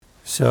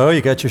So,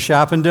 you got your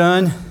shopping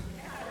done?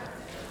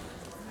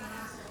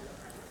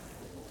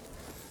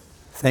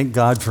 Thank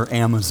God for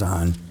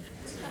Amazon.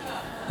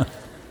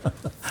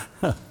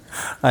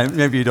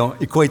 Maybe you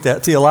don't equate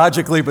that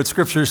theologically, but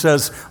Scripture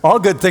says all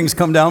good things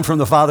come down from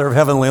the Father of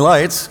heavenly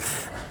lights.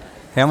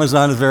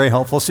 Amazon is very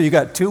helpful. So you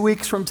got 2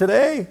 weeks from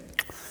today?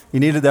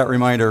 You needed that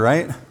reminder,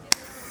 right?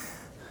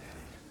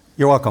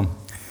 You're welcome.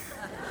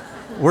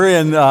 We're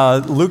in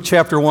Luke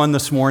chapter 1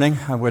 this morning.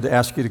 I would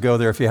ask you to go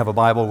there if you have a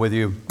Bible with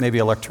you, maybe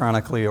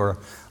electronically or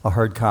a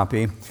hard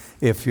copy.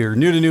 If you're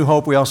new to New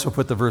Hope, we also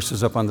put the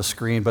verses up on the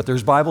screen, but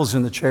there's Bibles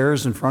in the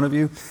chairs in front of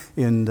you,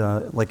 in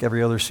like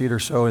every other seat or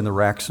so, in the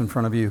racks in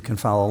front of you. You can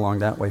follow along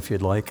that way if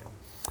you'd like.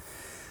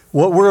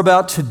 What we're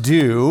about to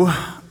do,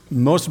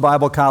 most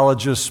Bible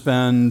colleges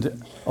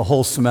spend a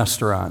whole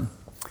semester on,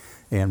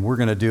 and we're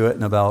going to do it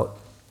in about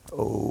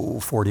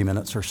 40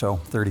 minutes or so,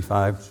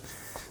 35.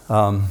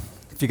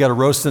 If you got a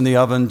roast in the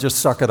oven, just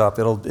suck it up.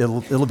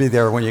 It'll be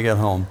there when you get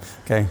home,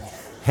 okay?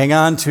 Hang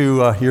on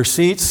to your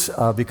seats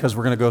because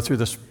we're going to go through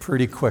this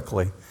pretty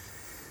quickly.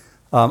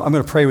 I'm going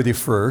to pray with you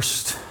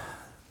first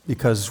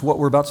because what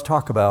we're about to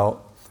talk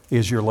about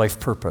is your life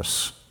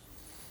purpose.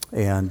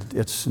 And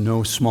it's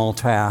no small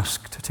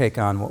task to take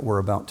on what we're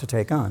about to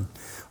take on.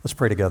 Let's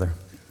pray together.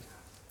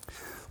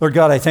 Lord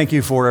God, I thank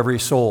you for every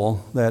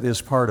soul that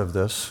is part of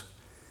this,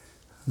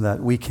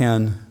 that we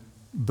can,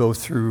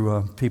 both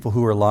through people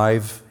who are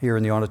live here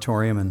in the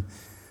auditorium and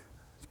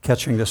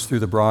catching this through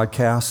the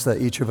broadcast,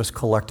 that each of us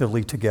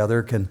collectively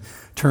together can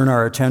turn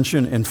our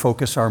attention and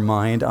focus our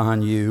mind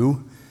on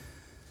you.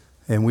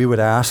 And we would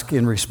ask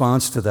in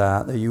response to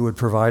that, that you would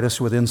provide us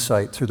with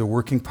insight through the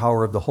working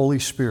power of the Holy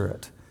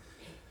Spirit,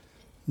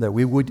 that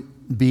we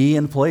would be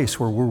in a place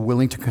where we're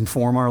willing to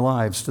conform our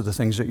lives to the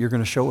things that you're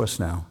going to show us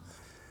now,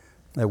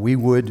 that we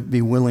would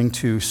be willing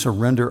to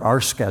surrender our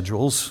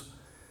schedules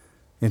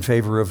in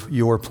favor of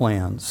your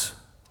plans.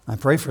 I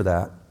pray for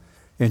that.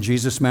 In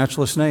Jesus'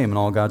 matchless name, and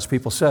all God's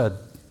people said,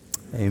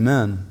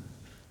 amen.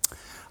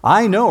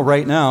 I know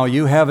right now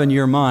you have in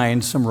your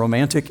mind some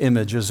romantic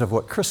images of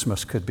what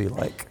Christmas could be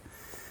like.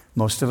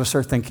 Most of us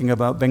are thinking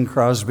about Bing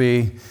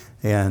Crosby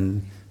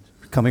and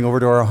coming over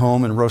to our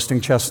home and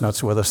roasting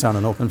chestnuts with us on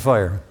an open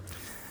fire.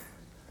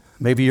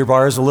 Maybe your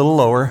bar is a little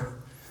lower.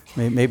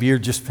 Maybe you're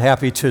just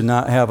happy to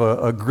not have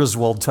a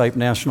Griswold-type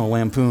National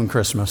Lampoon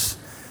Christmas.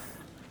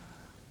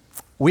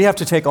 We have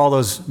to take all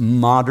those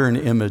modern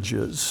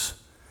images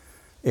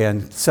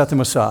and set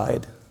them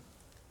aside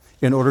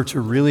in order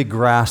to really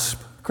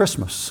grasp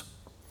Christmas.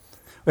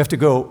 We have to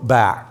go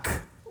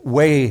back,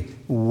 way,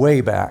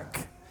 way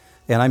back,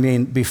 and I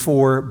mean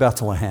before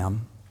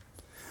Bethlehem,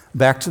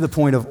 back to the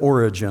point of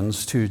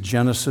origins, to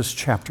Genesis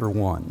chapter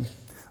 1.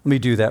 Let me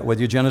do that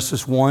with you.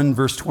 Genesis 1,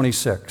 verse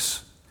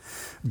 26.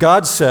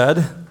 God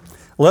said,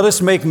 "Let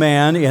us make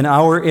man in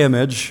our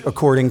image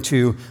according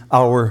to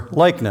our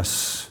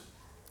likeness."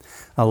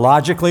 Now,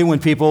 logically, when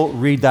people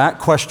read that,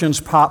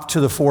 questions pop to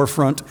the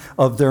forefront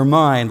of their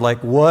mind,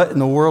 like, what in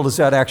the world is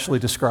that actually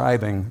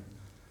describing?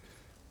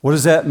 What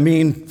does that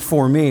mean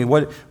for me?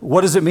 What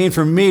does it mean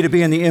for me to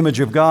be in the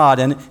image of God?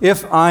 And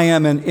if I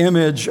am an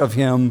image of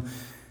Him,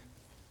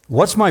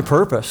 what's my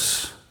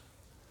purpose?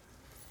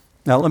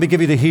 Now, let me give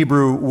you the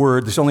Hebrew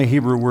word. There's only a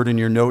Hebrew word in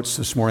your notes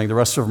this morning. The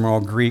rest of them are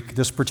all Greek.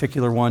 This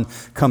particular one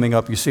coming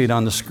up, you see it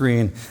on the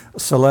screen,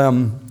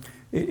 Salem,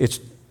 it's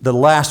the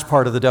last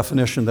part of the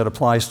definition that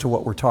applies to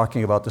what we're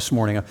talking about this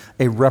morning,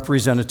 a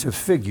representative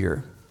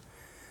figure.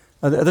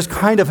 That's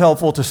kind of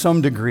helpful to some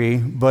degree,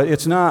 but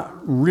it's not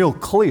real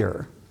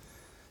clear.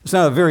 It's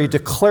not a very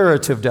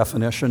declarative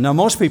definition. Now,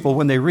 most people,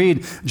 when they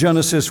read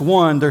Genesis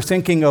 1, they're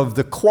thinking of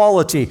the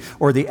quality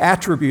or the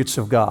attributes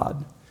of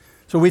God.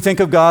 So we think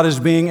of God as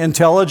being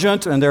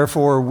intelligent, and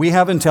therefore we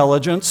have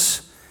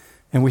intelligence.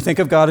 And we think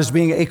of God as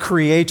being a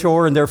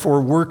creator, and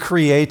therefore we're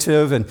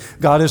creative, and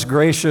God is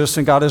gracious,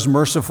 and God is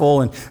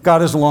merciful, and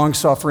God is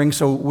long-suffering.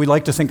 So we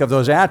like to think of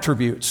those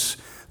attributes,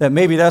 that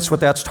maybe that's what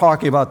that's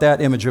talking about, that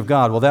image of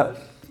God. Well, that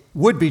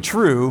would be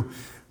true,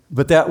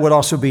 but that would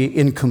also be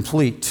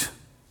incomplete.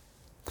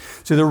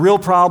 See, the real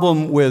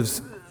problem with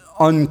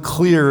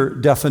unclear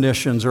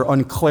definitions or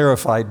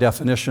unclarified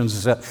definitions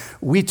is that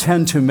we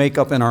tend to make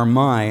up in our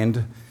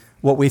mind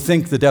what we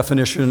think the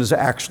definition is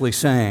actually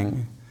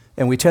saying.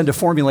 And we tend to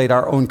formulate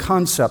our own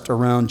concept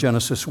around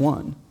Genesis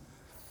 1.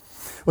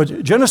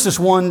 But Genesis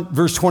 1,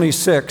 verse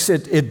 26,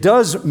 it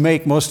does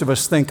make most of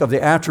us think of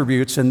the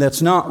attributes, and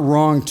that's not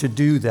wrong to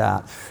do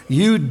that.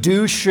 You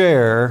do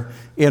share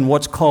in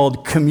what's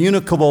called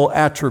communicable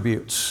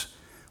attributes,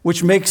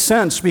 which makes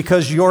sense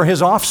because you're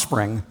His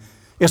offspring.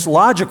 It's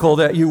logical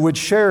that you would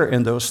share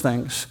in those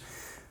things.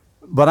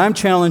 But I'm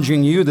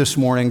challenging you this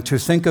morning to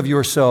think of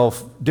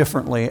yourself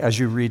differently as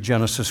you read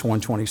Genesis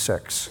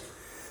 1:26.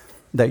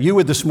 That you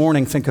would this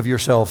morning think of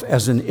yourself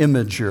as an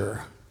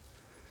imager.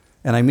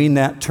 And I mean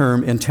that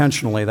term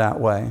intentionally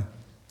that way.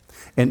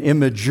 An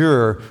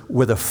imager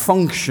with a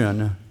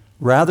function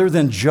rather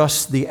than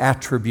just the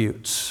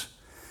attributes.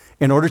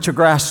 In order to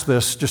grasp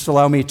this, just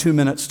allow me 2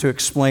 minutes to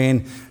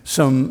explain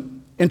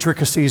some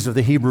intricacies of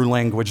the Hebrew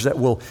language that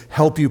will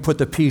help you put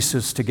the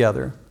pieces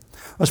together.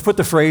 Let's put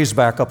the phrase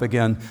back up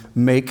again,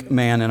 make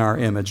man in our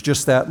image,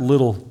 just that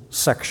little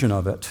section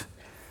of it.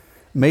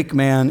 Make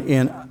man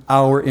in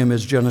our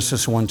image,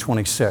 Genesis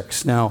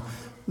 1:26. Now,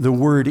 the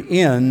word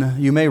in,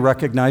 you may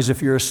recognize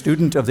if you're a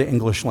student of the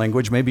English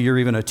language, maybe you're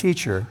even a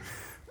teacher,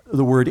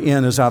 the word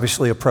in is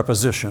obviously a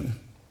preposition.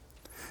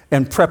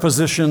 And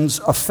prepositions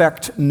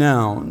affect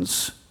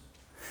nouns.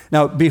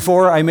 Now,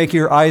 before I make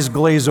your eyes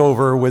glaze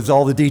over with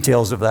all the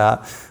details of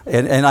that,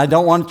 and I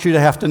don't want you to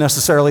have to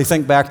necessarily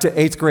think back to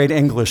 8th grade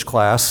English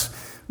class,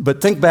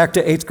 but think back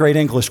to 8th grade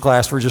English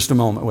class for just a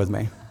moment with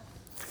me.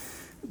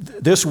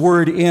 This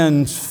word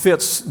in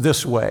fits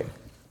this way.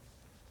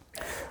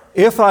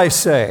 If I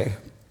say,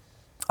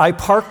 I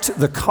parked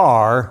the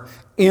car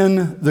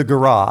in the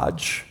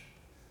garage,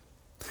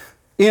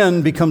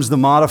 in becomes the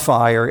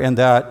modifier in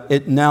that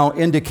it now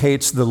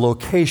indicates the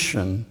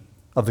location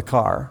of the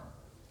car.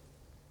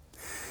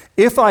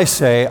 If I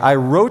say, I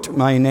wrote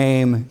my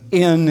name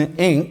in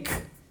ink,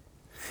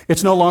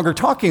 it's no longer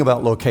talking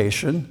about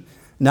location.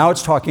 Now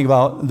it's talking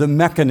about the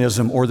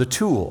mechanism or the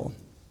tool.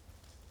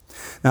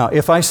 Now,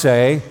 if I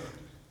say,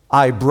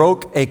 I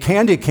broke a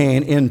candy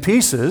cane in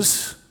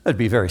pieces, that'd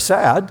be very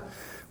sad,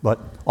 but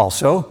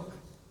also,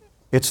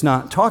 it's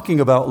not talking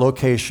about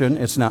location,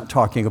 it's not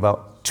talking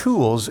about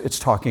tools, it's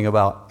talking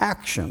about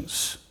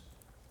actions.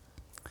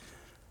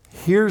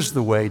 Here's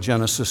the way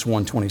Genesis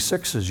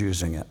 1:26 is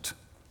using it.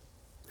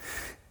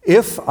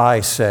 If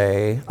I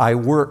say, I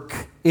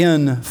work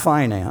in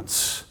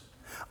finance,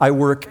 I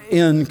work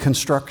in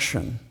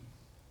construction,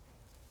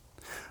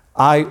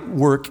 I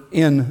work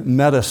in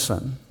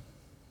medicine,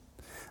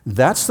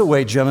 that's the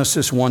way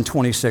Genesis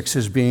 1:26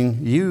 is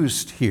being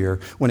used here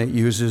when it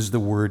uses the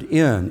word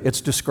in. It's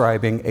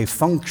describing a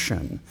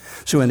function.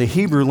 So in the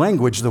Hebrew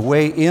language, the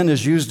way in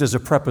is used as a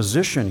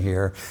preposition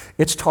here.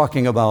 It's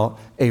talking about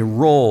a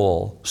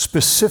role,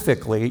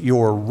 specifically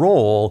your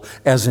role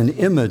as an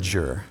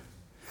imager.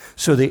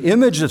 So the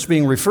image that's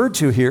being referred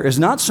to here is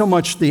not so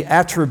much the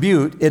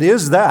attribute, it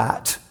is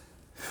that,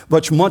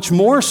 but much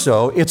more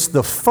so, it's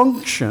the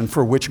function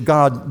for which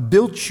God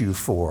built you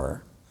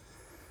for.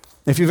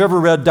 If you've ever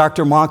read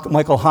Dr.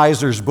 Michael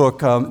Heiser's book,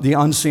 The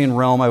Unseen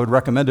Realm, I would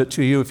recommend it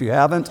to you if you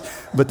haven't.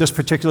 But this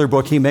particular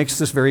book, he makes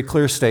this very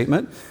clear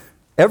statement.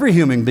 Every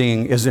human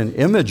being is an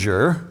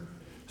imager.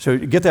 So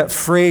get that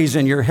phrase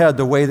in your head,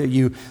 the way that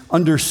you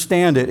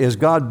understand it is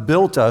God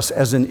built us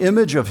as an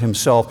image of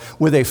himself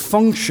with a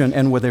function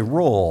and with a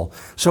role.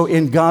 So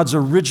in God's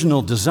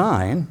original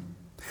design,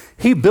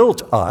 he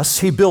built us,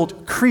 he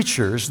built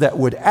creatures that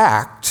would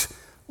act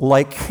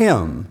like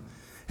him.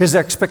 His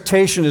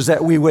expectation is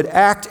that we would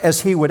act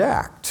as he would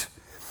act.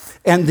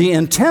 And the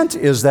intent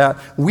is that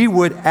we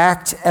would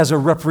act as a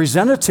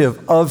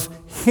representative of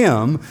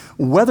him,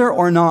 whether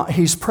or not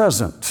he's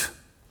present.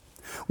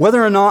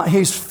 Whether or not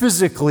he's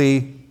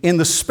physically in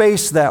the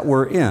space that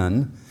we're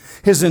in,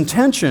 his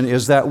intention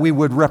is that we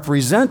would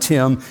represent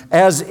him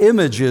as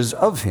images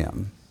of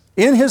him.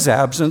 In his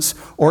absence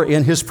or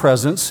in his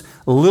presence,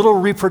 little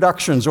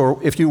reproductions, or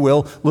if you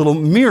will, little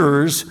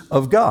mirrors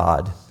of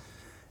God.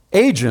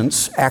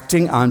 Agents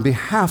acting on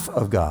behalf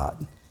of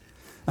God.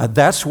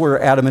 That's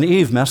where Adam and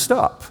Eve messed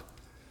up.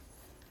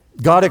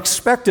 God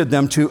expected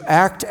them to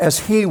act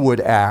as he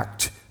would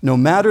act, no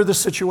matter the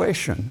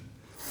situation.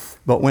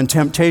 But when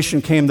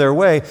temptation came their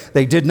way,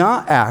 they did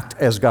not act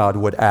as God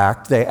would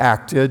act. They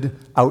acted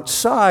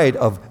outside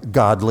of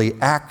godly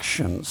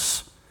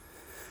actions.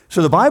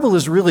 So the Bible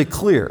is really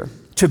clear.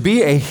 To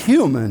be a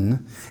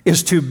human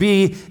is to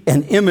be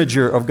an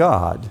imager of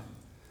God.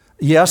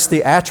 Yes,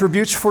 the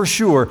attributes for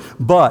sure,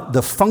 but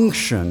the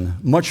function,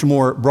 much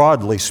more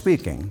broadly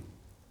speaking.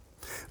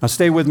 Now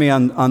stay with me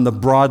on the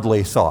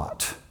broadly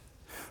thought.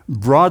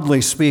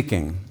 Broadly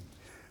speaking,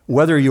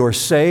 whether you're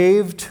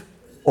saved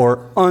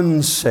or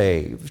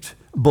unsaved,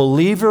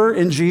 believer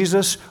in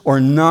Jesus or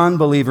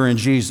non-believer in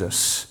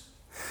Jesus,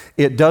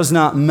 it does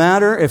not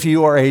matter if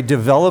you are a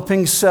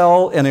developing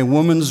cell in a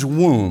woman's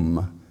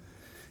womb,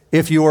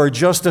 if you are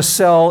just a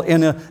cell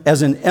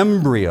as an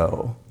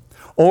embryo,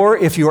 or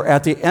if you're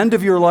at the end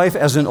of your life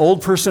as an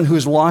old person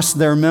who's lost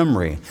their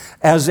memory.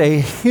 As a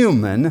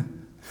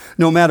human,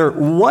 no matter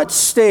what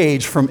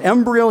stage from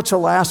embryo to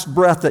last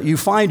breath that you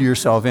find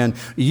yourself in,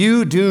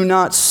 you do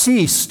not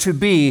cease to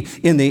be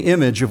in the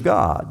image of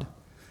God.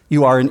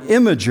 You are an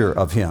imager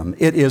of him.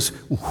 It is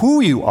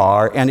who you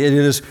are, and it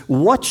is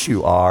what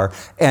you are,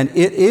 and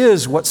it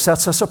is what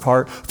sets us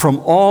apart from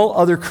all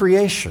other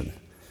creation.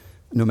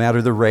 No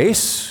matter the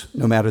race,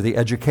 no matter the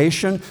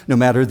education, no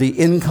matter the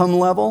income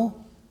level.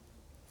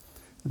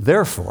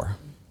 Therefore,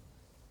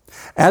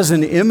 as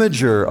an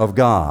imager of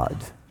God,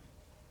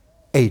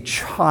 a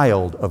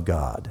child of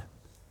God,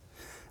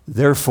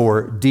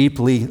 therefore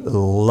deeply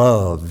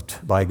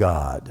loved by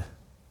God.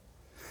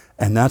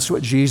 And that's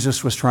what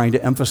Jesus was trying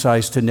to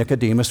emphasize to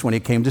Nicodemus when he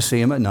came to see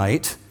him at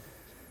night.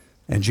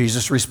 And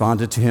Jesus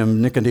responded to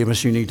him,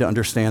 Nicodemus, you need to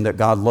understand that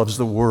God loves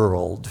the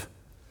world,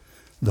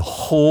 the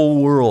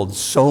whole world,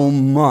 so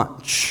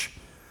much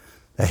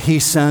that he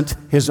sent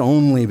his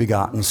only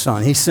begotten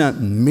Son. He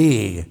sent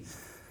me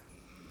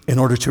in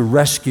order to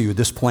rescue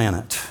this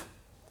planet.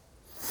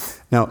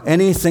 Now,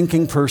 any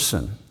thinking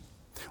person,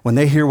 when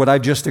they hear what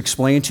I've just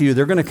explained to you,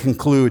 they're going to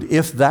conclude,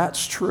 if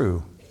that's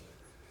true,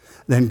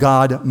 then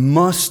God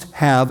must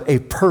have a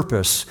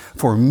purpose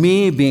for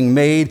me being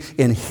made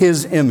in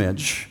his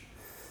image.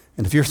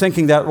 And if you're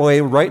thinking that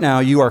way right now,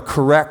 you are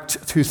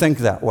correct to think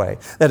that way.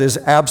 That is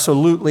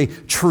absolutely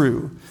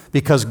true,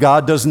 because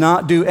God does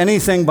not do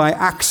anything by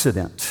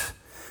accident.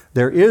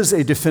 There is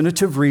a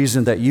definitive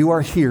reason that you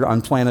are here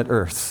on planet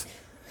Earth.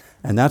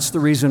 And that's the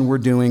reason we're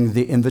doing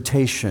the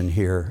invitation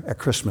here at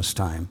Christmas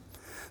time,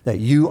 that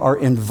you are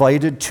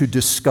invited to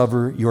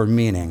discover your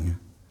meaning.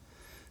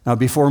 Now,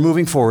 before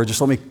moving forward,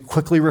 just let me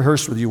quickly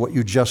rehearse with you what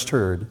you just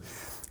heard.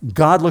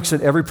 God looks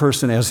at every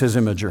person as his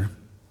imager.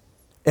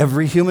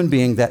 Every human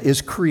being that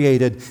is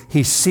created,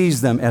 he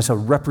sees them as a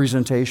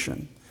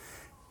representation.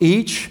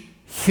 Each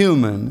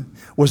human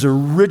was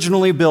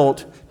originally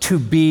built to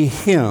be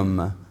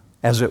him,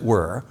 as it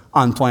were,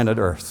 on planet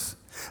Earth.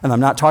 And I'm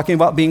not talking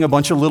about being a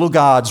bunch of little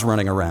gods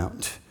running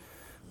around,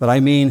 but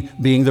I mean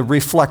being the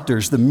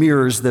reflectors, the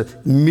mirrors, the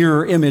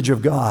mirror image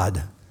of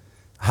God.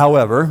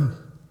 However,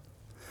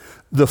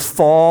 the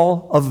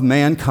fall of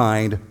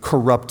mankind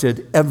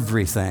corrupted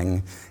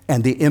everything,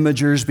 and the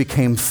imagers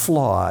became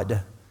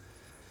flawed.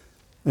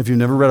 If you've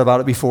never read about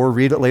it before,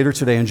 read it later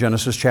today in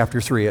Genesis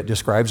chapter 3. It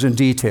describes in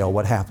detail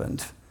what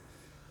happened.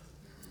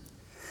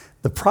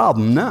 The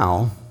problem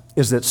now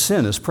is that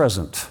sin is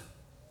present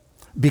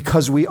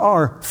because we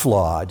are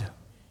flawed.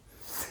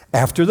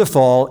 After the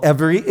fall,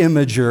 every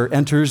imager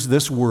enters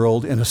this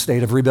world in a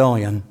state of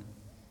rebellion.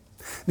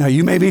 Now,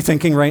 you may be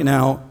thinking right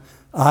now,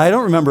 I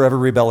don't remember ever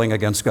rebelling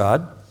against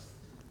God.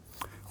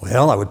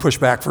 Well, I would push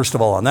back, first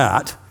of all, on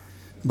that.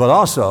 But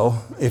also,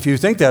 if you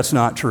think that's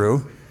not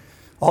true,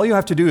 all you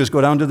have to do is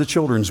go down to the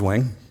children's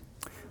wing,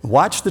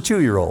 watch the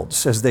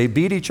 2-year-olds as they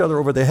beat each other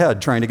over the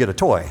head trying to get a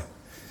toy.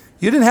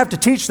 You didn't have to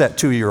teach that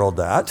 2-year-old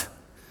that,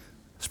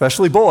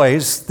 especially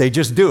boys. They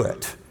just do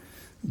it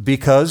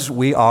because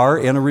we are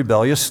in a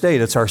rebellious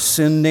state. It's our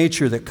sin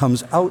nature that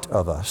comes out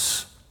of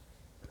us.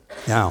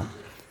 Now,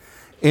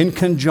 in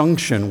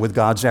conjunction with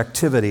God's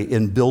activity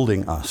in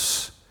building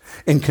us,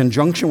 in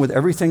conjunction with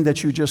everything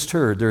that you just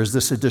heard, there is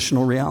this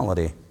additional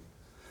reality.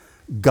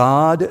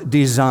 God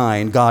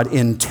designed, God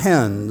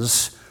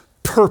intends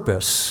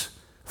purpose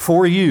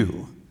for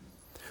you,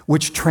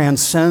 which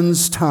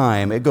transcends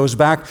time. It goes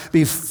back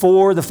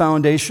before the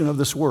foundation of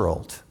this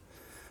world.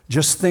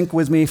 Just think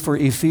with me for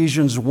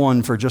Ephesians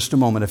 1 for just a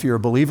moment. If you're a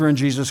believer in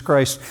Jesus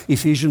Christ,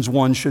 Ephesians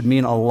 1 should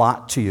mean a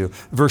lot to you.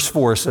 Verse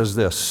 4 says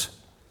this.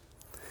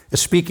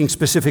 It's speaking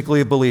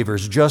specifically of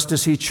believers, just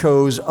as he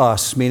chose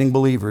us, meaning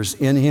believers,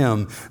 in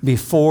him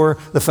before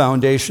the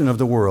foundation of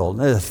the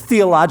world. A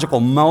theological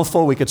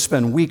mouthful. We could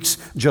spend weeks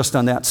just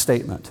on that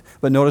statement.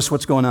 But notice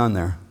what's going on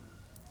there.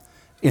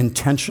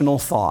 Intentional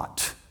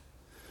thought,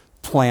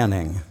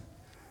 planning,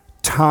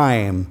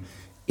 time,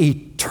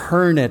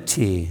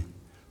 eternity,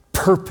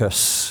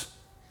 purpose.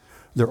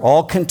 They're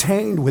all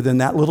contained within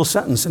that little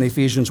sentence in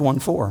Ephesians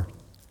 1:4.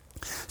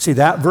 See,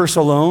 that verse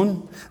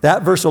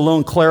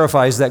alone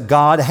clarifies that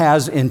God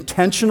has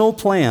intentional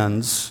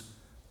plans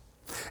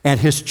and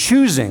his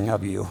choosing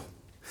of you.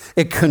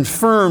 It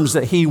confirms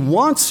that he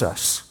wants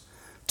us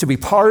to be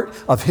part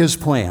of his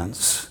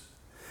plans,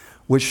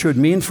 which should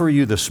mean for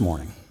you this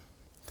morning,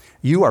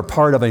 you are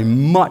part of a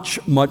much,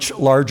 much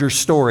larger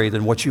story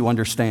than what you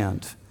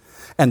understand.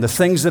 And the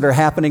things that are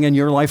happening in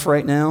your life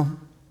right now,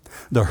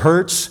 the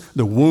hurts,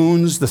 the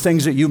wounds, the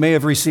things that you may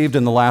have received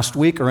in the last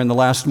week or in the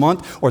last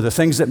month, or the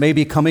things that may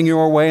be coming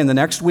your way in the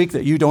next week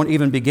that you don't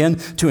even begin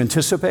to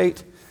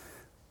anticipate,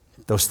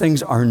 those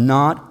things are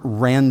not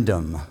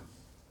random.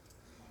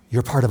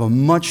 You're part of a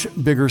much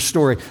bigger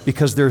story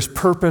because there's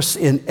purpose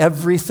in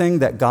everything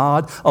that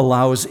God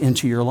allows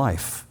into your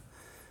life.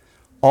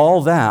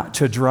 All that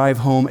to drive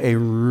home a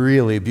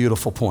really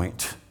beautiful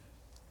point.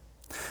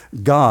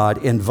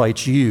 God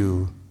invites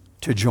you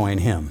to join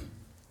him.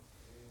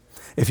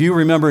 If you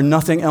remember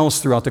nothing else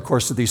throughout the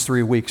course of these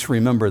 3 weeks,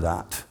 remember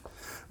that.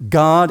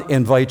 God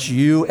invites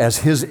you as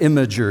his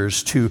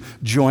imagers to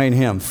join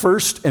him.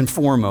 First and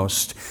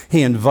foremost,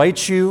 he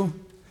invites you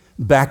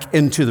back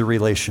into the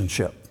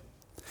relationship.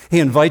 He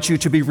invites you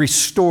to be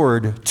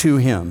restored to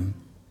him.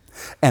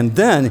 And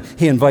then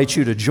he invites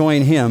you to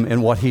join him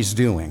in what he's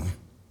doing.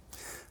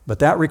 But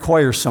that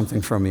requires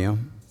something from you.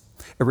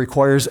 It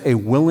requires a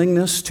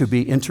willingness to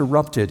be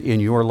interrupted in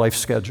your life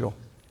schedule.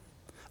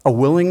 A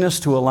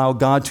willingness to allow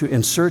God to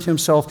insert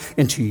himself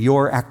into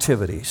your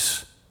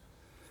activities.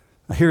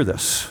 Now hear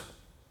this.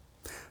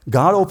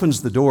 God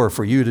opens the door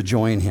for you to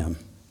join him.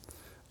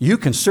 You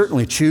can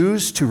certainly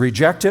choose to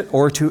reject it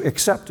or to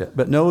accept it,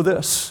 but know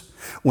this.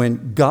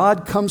 When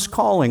God comes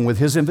calling with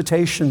his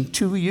invitation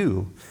to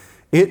you,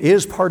 it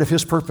is part of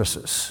his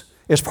purposes.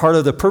 It's part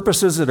of the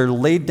purposes that are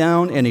laid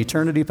down in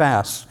eternity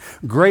past.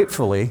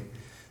 Gratefully,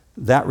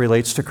 that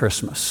relates to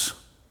Christmas.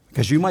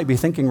 Because you might be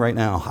thinking right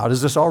now, how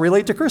does this all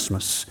relate to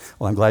Christmas?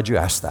 Well, I'm glad you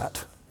asked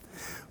that.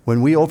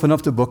 When we open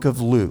up the book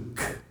of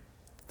Luke,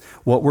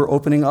 what we're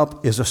opening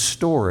up is a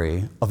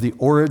story of the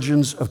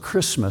origins of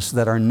Christmas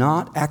that are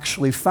not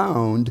actually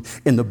found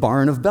in the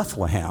barn of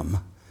Bethlehem.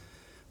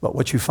 But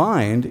what you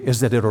find is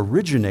that it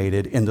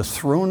originated in the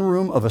throne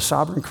room of a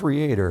sovereign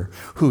creator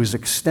who is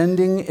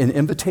extending an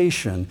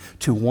invitation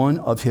to one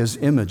of his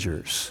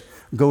imagers.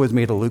 Go with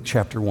me to Luke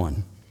chapter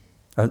 1,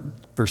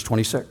 verse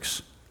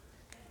 26.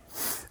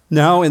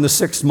 Now in the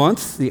 6th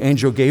month, the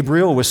angel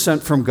Gabriel was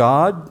sent from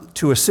God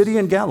to a city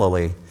in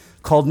Galilee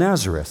called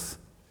Nazareth,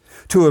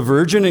 to a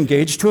virgin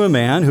engaged to a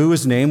man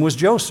whose name was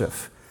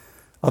Joseph,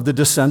 of the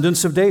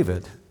descendants of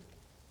David,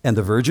 and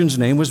the virgin's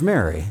name was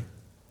Mary.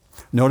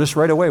 Notice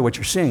right away what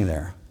you're seeing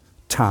there.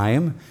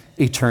 Time,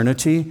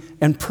 eternity,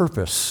 and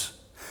purpose.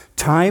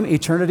 Time,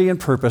 eternity, and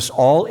purpose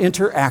all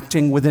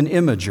interacting with an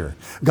imager.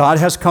 God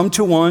has come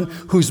to one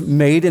who's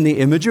made in the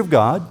image of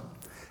God,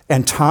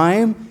 and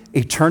time,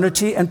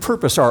 eternity, and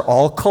purpose are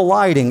all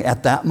colliding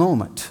at that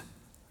moment.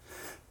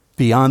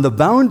 Beyond the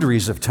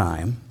boundaries of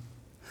time,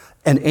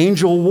 an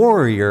angel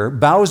warrior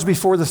bows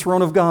before the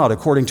throne of God,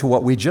 according to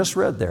what we just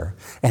read there.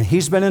 And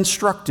he's been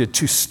instructed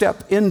to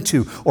step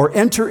into or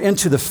enter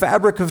into the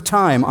fabric of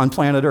time on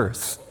planet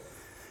Earth.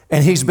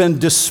 And he's been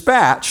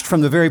dispatched from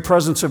the very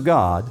presence of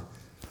God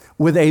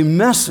with a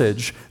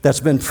message that's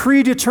been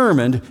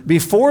predetermined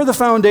before the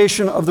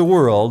foundation of the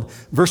world.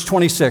 Verse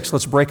 26,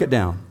 let's break it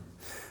down.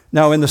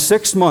 Now, in the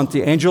 6th month,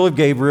 the angel of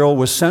Gabriel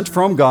was sent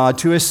from God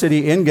to a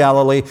city in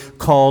Galilee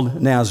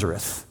called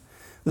Nazareth.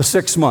 The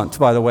 6th month,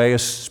 by the way,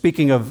 is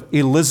speaking of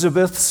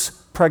Elizabeth's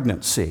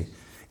pregnancy.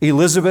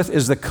 Elizabeth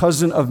is the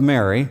cousin of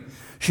Mary.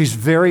 She's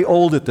very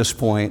old at this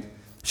point.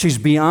 She's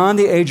beyond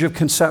the age of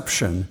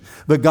conception,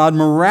 but God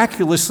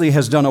miraculously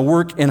has done a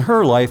work in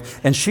her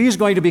life, and she's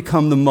going to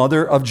become the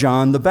mother of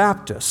John the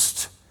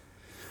Baptist.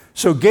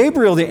 So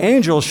Gabriel, the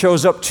angel,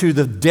 shows up to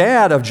the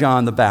dad of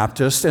John the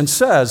Baptist and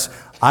says,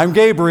 "I'm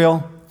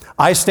Gabriel.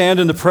 I stand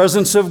in the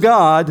presence of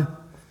God."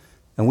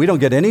 And we don't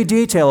get any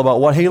detail about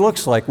what he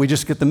looks like. We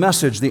just get the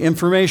message, the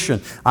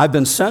information. I've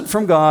been sent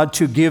from God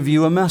to give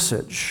you a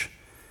message.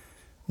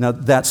 Now,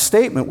 that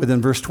statement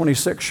within verse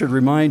 26 should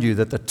remind you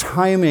that the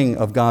timing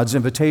of God's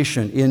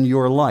invitation in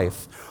your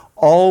life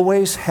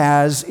always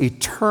has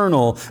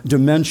eternal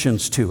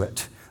dimensions to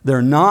it.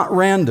 They're not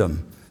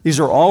random. These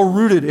are all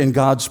rooted in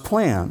God's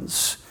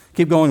plans.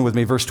 Keep going with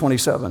me, verse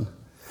 27.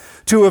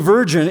 To a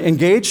virgin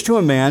engaged to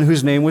a man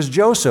whose name was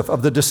Joseph,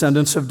 of the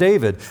descendants of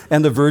David,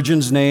 and the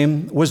virgin's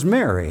name was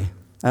Mary.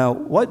 Now,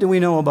 what do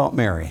we know about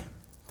Mary?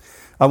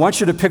 I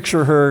want you to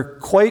picture her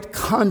quite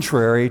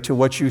contrary to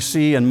what you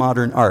see in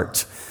modern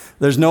art.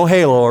 There's no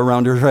halo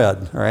around her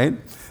head, right?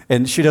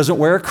 And she doesn't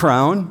wear a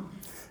crown,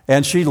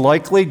 and she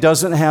likely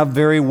doesn't have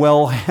very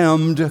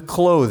well-hemmed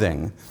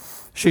clothing.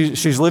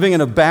 She's living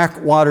in a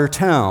backwater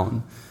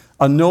town,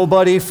 a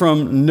nobody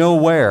from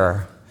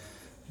nowhere.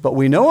 But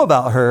we know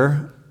about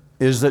her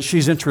is that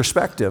she's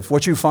introspective.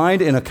 What you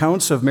find in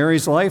accounts of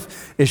Mary's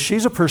life is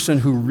she's a person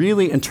who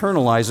really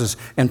internalizes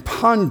and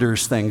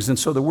ponders things. And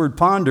so the word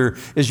ponder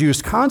is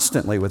used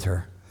constantly with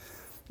her.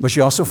 But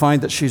you also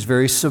find that she's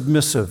very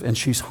submissive, and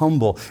she's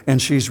humble,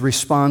 and she's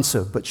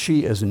responsive. But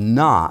she is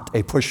not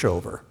a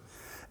pushover.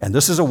 And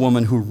this is a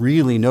woman who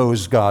really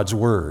knows God's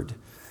word.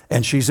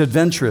 And she's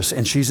adventurous,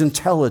 and she's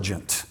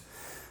intelligent.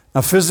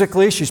 Now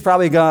physically, she's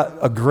probably got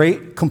a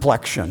great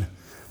complexion.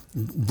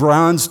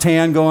 Bronze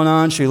tan going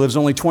on. She lives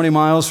only 20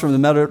 miles from the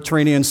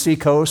Mediterranean sea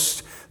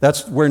coast.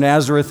 That's where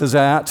Nazareth is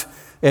at.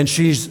 And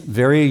she's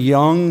very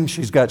young.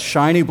 She's got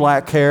shiny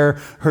black hair.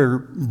 Her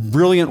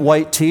brilliant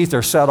white teeth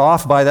are set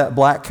off by that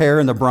black hair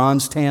and the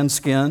bronze tan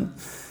skin.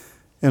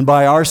 And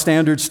by our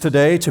standards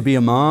today, to be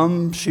a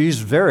mom, she's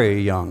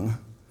very young.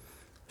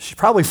 She's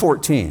probably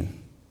 14.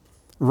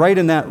 Right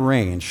in that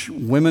range.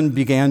 Women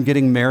began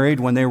getting married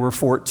when they were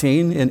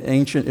 14 in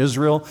ancient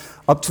Israel,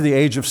 up to the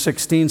age of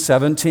 16,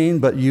 17,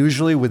 but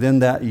usually within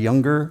that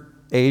younger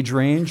age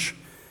range.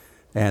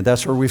 And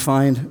that's where we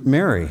find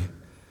Mary.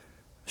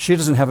 She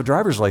doesn't have a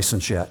driver's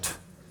license yet.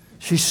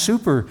 She's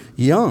super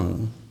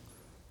young.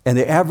 And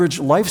the average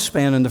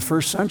lifespan in the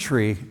first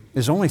century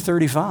is only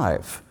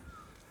 35.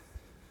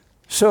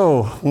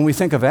 So when we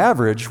think of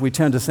average, we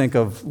tend to think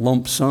of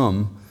lump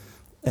sum.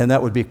 And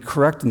that would be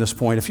correct in this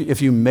point. If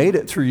you made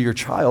it through your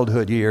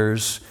childhood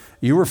years,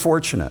 you were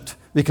fortunate,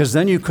 because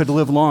then you could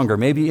live longer,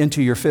 maybe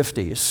into your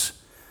 50s.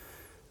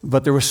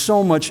 But there was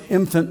so much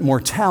infant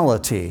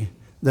mortality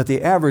that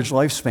the average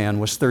lifespan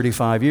was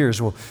 35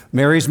 years. Well,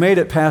 Mary's made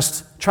it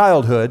past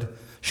childhood.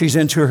 She's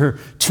into her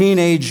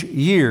teenage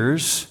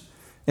years,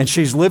 and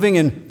she's living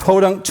in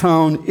Podunk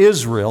Town,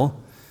 Israel.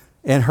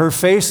 And her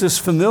face is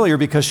familiar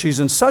because she's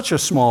in such a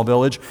small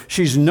village.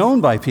 She's known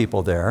by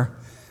people there.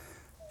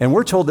 And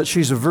we're told that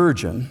she's a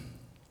virgin,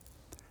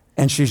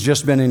 and she's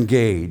just been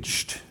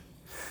engaged.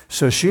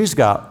 So she's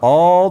got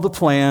all the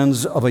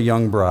plans of a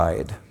young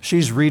bride.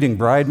 She's reading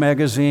Bride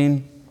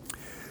magazine.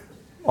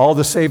 All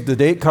the save the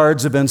date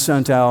cards have been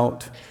sent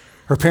out.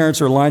 Her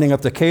parents are lining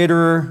up the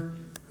caterer.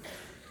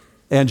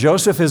 And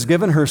Joseph has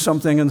given her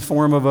something in the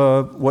form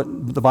of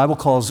what the Bible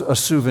calls a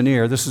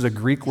souvenir. This is a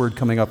Greek word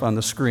coming up on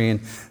the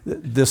screen.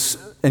 This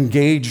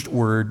engaged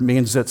word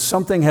means that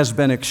something has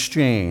been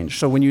exchanged.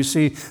 So when you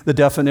see the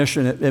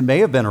definition, it may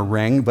have been a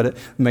ring, but it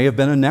may have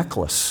been a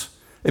necklace.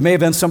 It may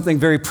have been something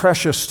very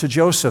precious to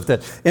Joseph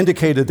that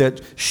indicated that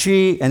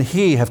she and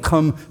he have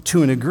come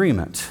to an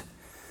agreement.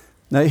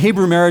 Now,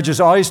 Hebrew marriages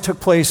always took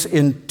place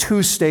in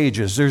two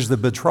stages. There's the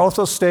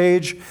betrothal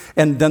stage,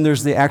 and then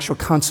there's the actual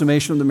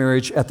consummation of the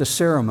marriage at the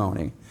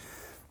ceremony.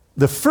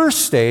 The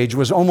first stage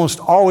was almost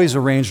always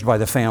arranged by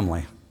the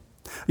family.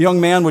 A young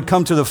man would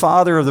come to the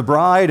father of the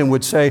bride and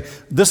would say,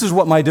 "This is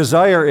what my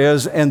desire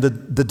is," and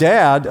the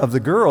dad of the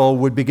girl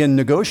would begin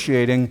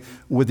negotiating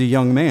with the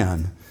young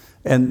man.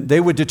 And they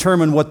would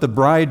determine what the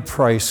bride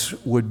price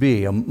would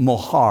be, a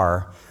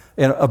mohar.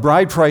 And a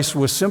bride price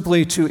was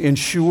simply to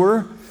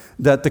ensure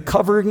that the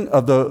covering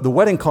of the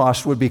wedding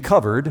cost would be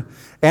covered,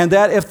 and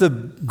that if the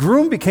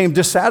groom became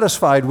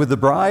dissatisfied with the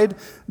bride,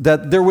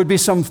 that there would be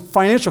some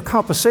financial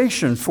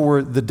compensation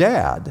for the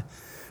dad.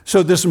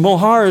 So this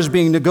mohar is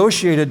being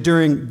negotiated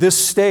during this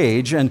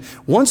stage, and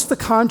once the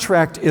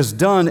contract is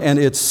done and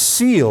it's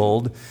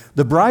sealed,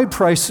 the bride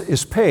price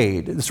is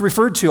paid. It's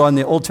referred to on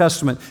the Old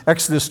Testament,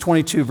 Exodus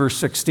 22, verse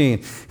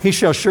 16. He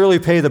shall surely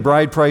pay the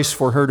bride price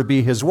for her to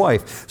be his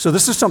wife. So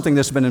this is something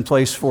that's been in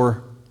place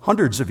for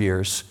hundreds of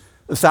years.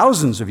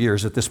 Thousands of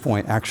years at this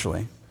point,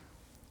 actually.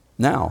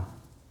 Now,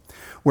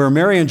 where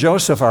Mary and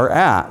Joseph are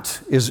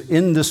at is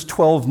in this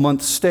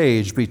 12-month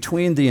stage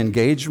between the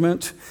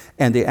engagement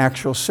and the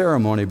actual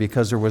ceremony,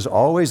 because there was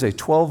always a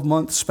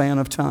 12-month span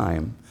of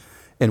time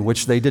in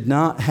which they did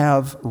not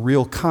have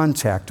real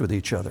contact with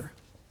each other.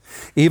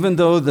 Even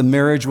though the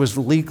marriage was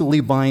legally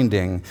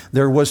binding,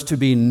 there was to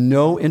be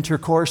no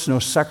intercourse, no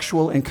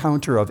sexual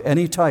encounter of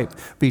any type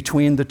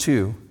between the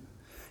two.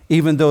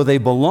 Even though they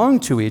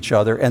belong to each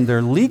other and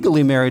they're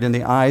legally married in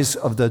the eyes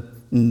of the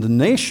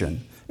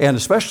nation, and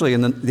especially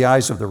in the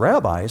eyes of the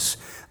rabbis,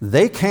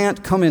 they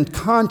can't come in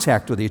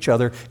contact with each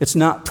other. It's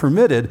not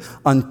permitted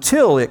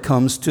until it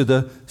comes to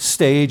the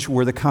stage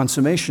where the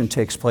consummation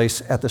takes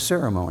place at the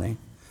ceremony.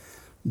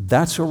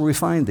 That's where we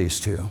find these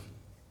two.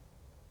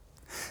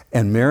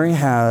 And Mary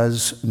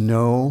has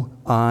no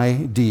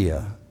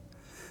idea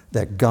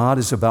that God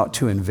is about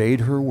to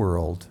invade her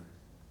world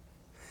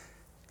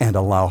and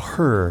allow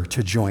her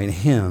to join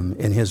him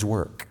in his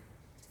work.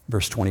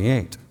 Verse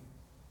 28.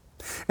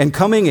 And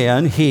coming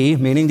in, he,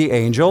 meaning the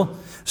angel,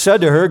 said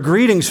to her,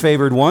 "Greetings,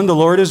 favored one, the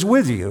Lord is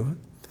with you."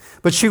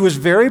 But she was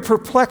very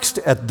perplexed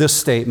at this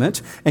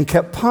statement and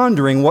kept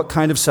pondering what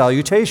kind of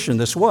salutation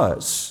this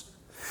was.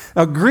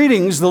 Now,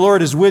 "Greetings, the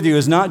Lord is with you"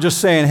 is not just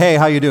saying, "Hey,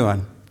 how you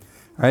doing?"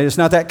 Right? It's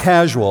not that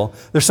casual.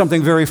 There's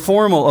something very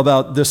formal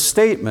about this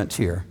statement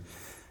here.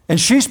 And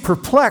she's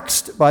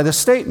perplexed by the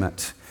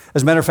statement.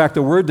 As a matter of fact,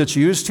 the word that's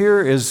used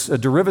here is a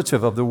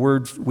derivative of the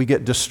word we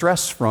get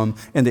distress from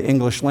in the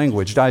English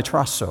language,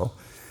 diatrasso.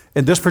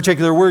 And this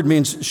particular word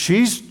means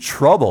she's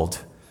troubled.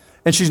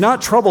 And she's not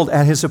troubled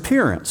at his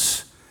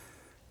appearance.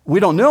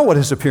 We don't know what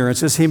his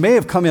appearance is. He may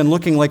have come in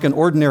looking like an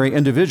ordinary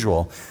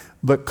individual.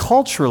 But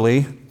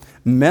culturally,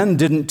 men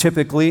didn't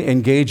typically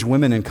engage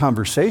women in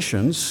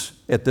conversations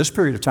at this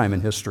period of time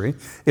in history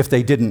if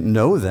they didn't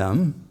know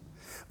them.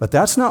 But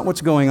that's not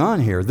what's going on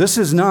here. This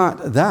is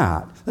not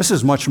that. This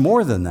is much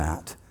more than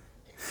that.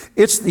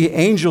 It's the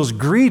angel's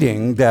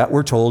greeting that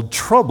we're told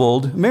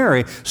troubled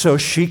Mary. So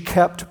she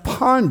kept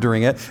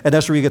pondering it, and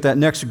that's where you get that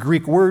next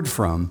Greek word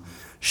from.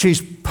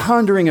 She's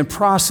pondering and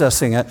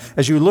processing it.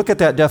 As you look at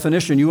that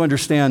definition, you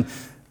understand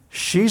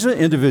she's an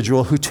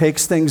individual who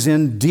takes things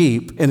in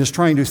deep and is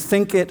trying to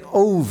think it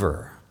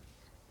over.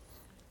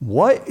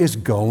 What is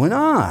going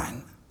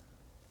on?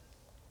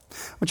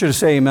 I want you to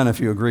say amen if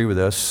you agree with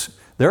this.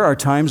 There are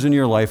times in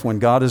your life when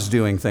God is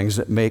doing things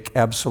that make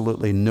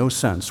absolutely no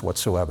sense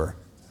whatsoever.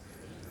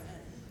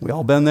 We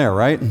all been there,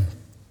 right?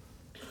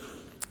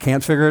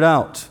 Can't figure it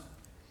out.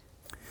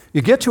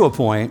 You get to a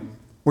point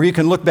where you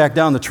can look back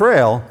down the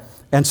trail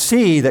and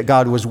see that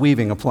God was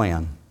weaving a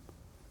plan.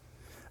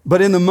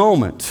 But in the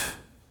moment,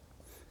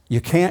 you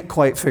can't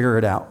quite figure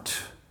it out.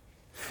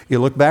 You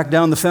look back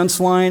down the fence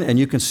line and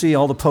you can see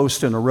all the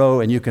posts in a row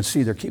and you can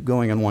see they keep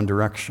going in one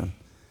direction.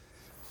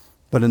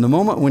 But in the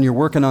moment when you're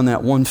working on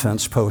that one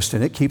fence post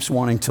and it keeps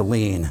wanting to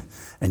lean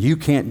and you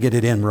can't get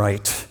it in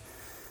right,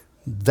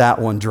 that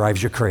one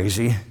drives you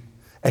crazy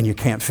and you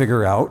can't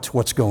figure out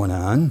what's going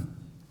on.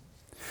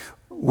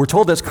 We're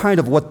told that's kind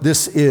of what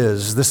this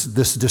is,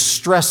 this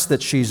distress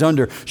that she's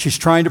under. She's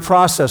trying to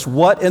process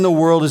what in the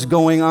world is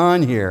going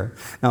on here.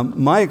 Now,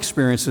 my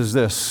experience is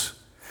this.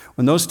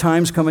 When those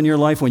times come in your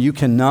life when you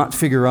cannot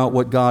figure out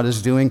what God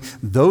is doing,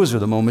 those are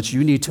the moments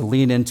you need to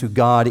lean into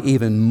God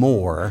even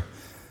more,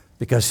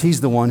 because he's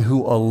the one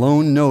who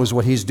alone knows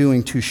what he's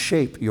doing to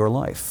shape your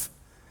life.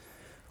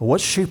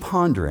 What's she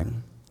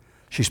pondering?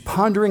 She's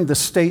pondering the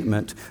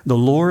statement, "The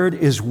Lord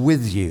is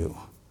with you."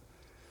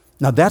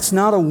 Now, that's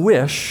not a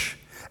wish,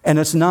 and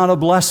it's not a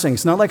blessing.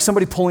 It's not like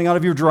somebody pulling out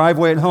of your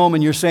driveway at home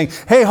and you're saying,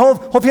 "Hey,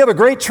 hope you have a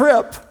great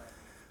trip."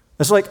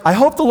 It's like, "I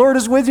hope the Lord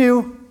is with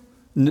you."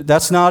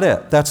 That's not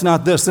it. That's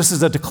not this. This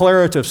is a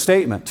declarative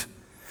statement.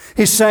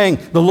 He's saying,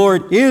 the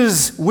Lord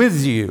is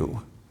with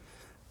you.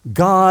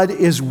 God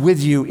is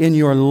with you in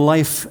your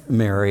life,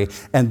 Mary.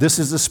 And this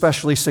is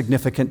especially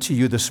significant to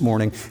you this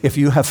morning. If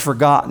you have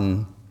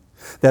forgotten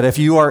that if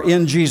you are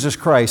in Jesus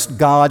Christ,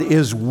 God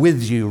is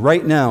with you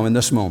right now in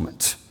this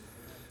moment.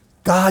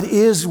 God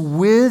is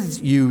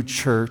with you,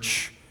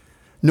 church,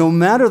 no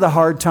matter the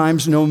hard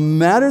times, no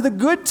matter the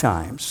good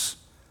times.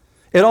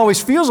 It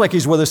always feels like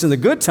he's with us in the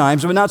good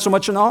times, but not so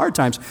much in the hard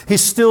times.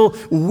 He's still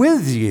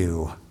with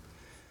you.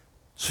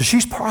 So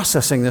she's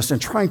processing this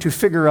and trying to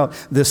figure out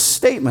this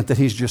statement that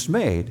he's just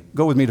made.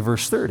 Go with me to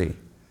verse 30.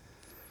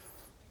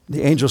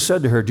 The angel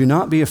said to her, "Do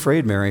not be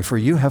afraid, Mary, for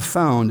you have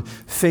found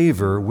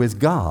favor with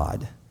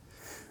God."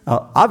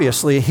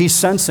 Obviously, he's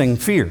sensing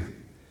fear,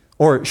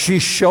 or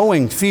she's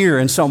showing fear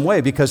in some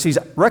way because he's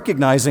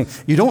recognizing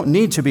you don't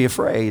need to be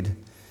afraid.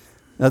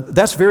 Now,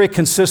 that's very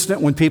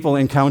consistent when people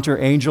encounter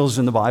angels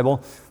in the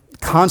Bible.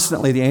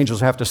 Constantly, the angels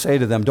have to say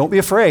to them, "Don't be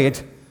afraid.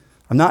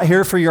 I'm not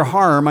here for your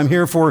harm. I'm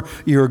here for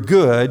your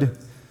good."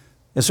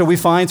 And so we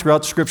find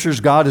throughout the Scriptures,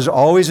 God is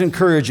always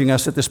encouraging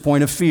us at this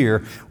point of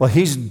fear. Well,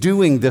 he's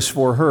doing this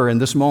for her in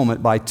this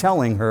moment by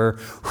telling her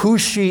who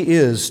she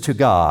is to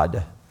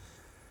God.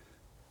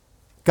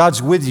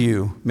 God's with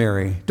you,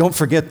 Mary. Don't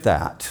forget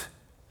that.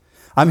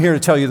 I'm here to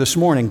tell you this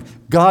morning,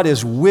 God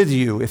is with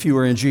you if you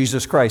are in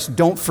Jesus Christ.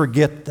 Don't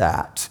forget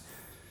that.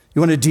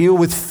 You want to deal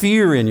with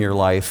fear in your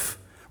life,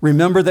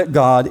 remember that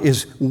God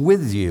is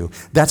with you.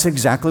 That's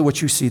exactly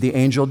what you see the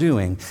angel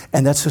doing.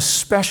 And that's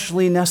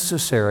especially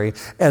necessary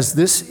as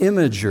this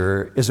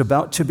imager is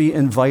about to be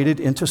invited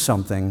into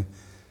something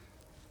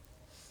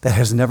that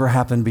has never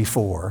happened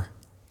before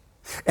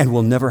and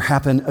will never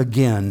happen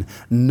again.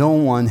 No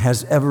one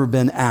has ever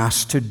been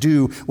asked to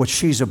do what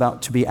she's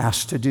about to be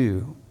asked to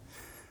do.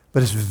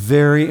 But it's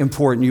very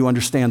important you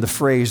understand the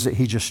phrase that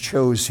he just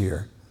chose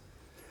here.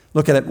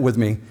 Look at it with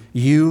me.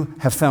 You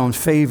have found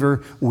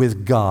favor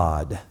with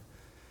God.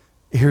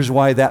 Here's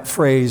why that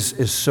phrase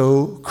is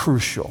so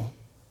crucial.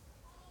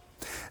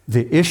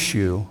 The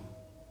issue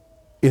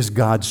is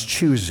God's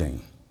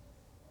choosing,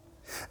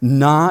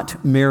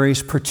 not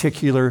Mary's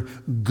particular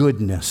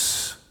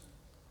goodness.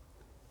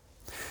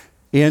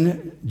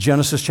 In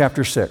Genesis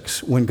chapter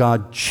 6, when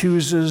God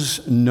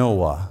chooses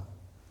Noah,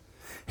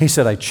 he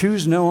said, "I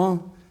choose Noah.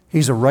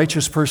 He's a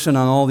righteous person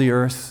on all the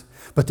earth."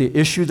 But the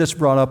issue that's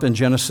brought up in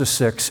Genesis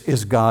 6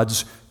 is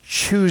God's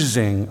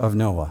choosing of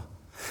Noah.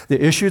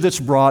 The issue that's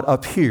brought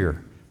up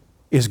here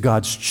is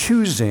God's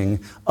choosing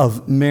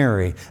of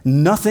Mary.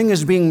 Nothing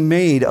is being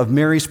made of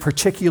Mary's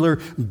particular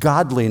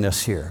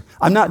godliness here.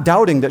 I'm not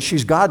doubting that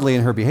she's godly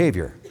in her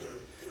behavior.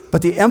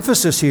 But the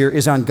emphasis here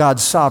is on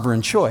God's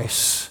sovereign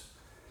choice.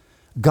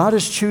 God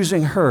is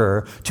choosing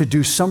her to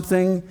do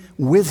something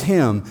with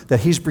him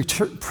that he's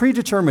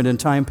predetermined in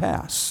time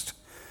past.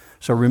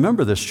 So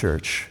remember this,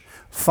 church.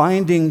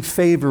 Finding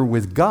favor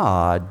with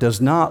God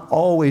does not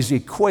always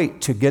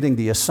equate to getting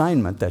the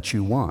assignment that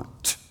you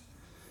want.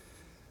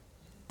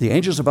 The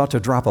angel's about to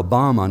drop a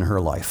bomb on her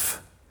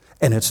life,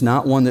 and it's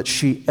not one that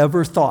she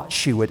ever thought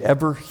she would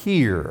ever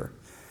hear.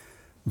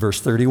 Verse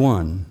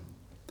 31,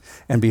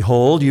 "And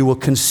behold, you will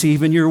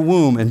conceive in your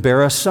womb and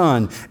bear a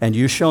son, and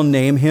you shall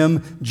name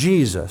him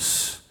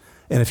Jesus."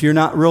 And if you're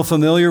not real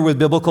familiar with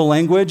biblical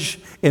language,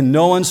 in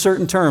no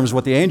uncertain terms,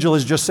 what the angel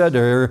has just said to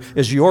her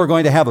is, "You're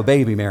going to have a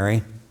baby,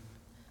 Mary."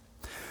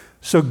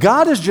 So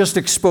God has just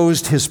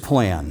exposed his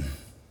plan.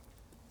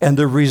 And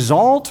the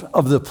result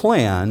of the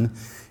plan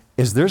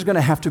is there's going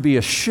to have to be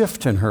a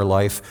shift in her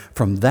life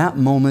from that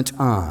moment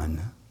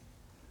on.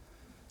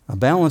 Now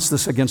balance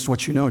this against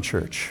what you know,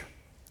 church.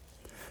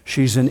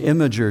 She's an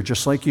imager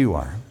just like you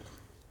are.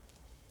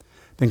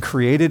 Been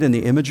created in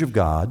the image of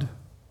God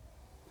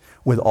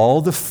with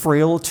all the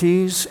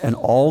frailties and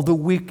all the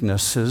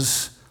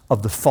weaknesses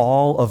of the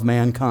fall of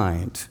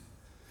mankind.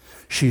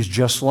 She's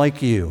just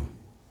like you.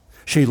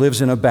 She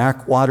lives in a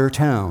backwater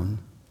town.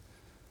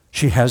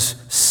 She has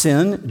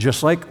sin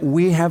just like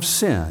we have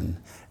sin.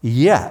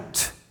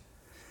 Yet,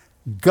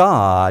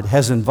 God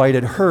has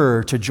invited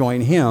her to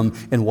join him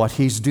in what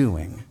he's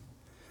doing.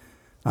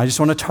 I just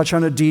want to touch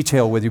on a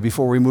detail with you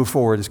before we move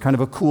forward. It's kind of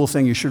a cool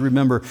thing you should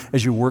remember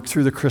as you work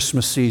through the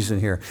Christmas season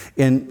here.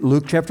 In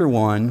Luke chapter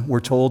 1, we're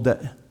told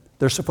that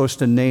they're supposed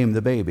to name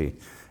the baby.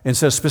 And it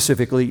says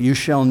specifically, "You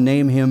shall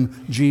name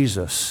him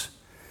Jesus."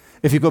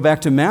 If you go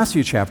back to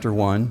Matthew chapter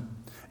 1,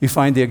 you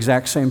find the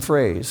exact same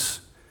phrase.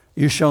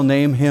 "You shall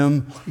name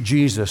him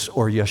Jesus,"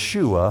 or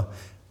Yeshua.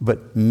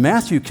 But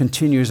Matthew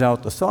continues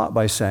out the thought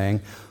by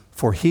saying,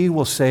 "For he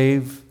will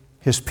save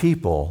his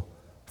people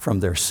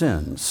from their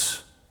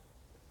sins."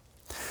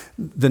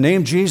 The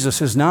name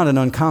Jesus is not an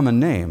uncommon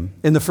name.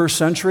 In the first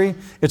century,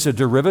 it's a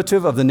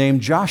derivative of the name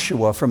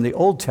Joshua from the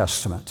Old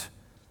Testament.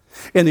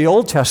 In the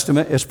Old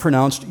Testament, it's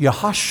pronounced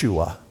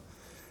Yahashua.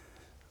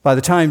 By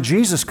the time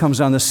Jesus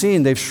comes on the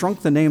scene, they've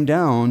shrunk the name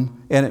down,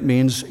 and it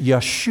means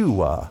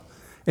Yeshua.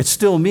 It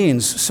still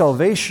means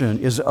salvation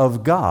is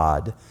of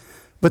God.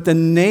 But the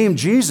name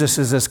Jesus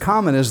is as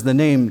common as the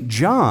name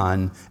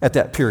John at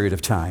that period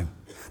of time.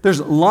 There's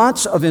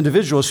lots of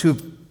individuals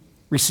who've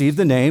received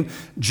the name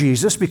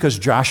Jesus because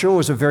Joshua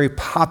was a very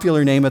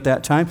popular name at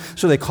that time,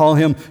 so they call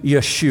him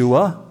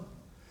Yeshua.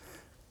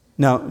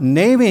 Now,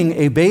 naming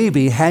a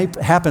baby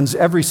happens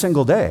every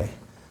single day.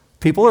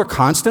 People are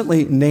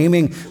constantly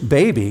naming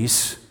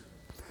babies,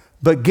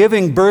 but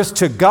giving birth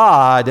to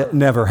God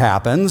never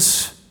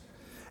happens.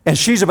 And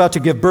she's about to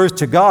give birth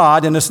to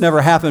God, and it's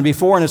never happened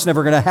before, and it's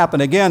never going to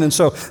happen again. And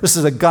so this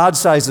is a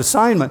God-sized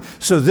assignment.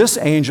 So this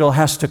angel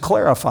has to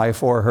clarify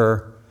for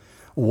her,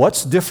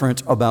 what's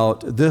different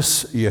about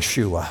this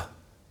Yeshua?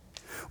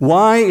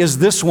 Why is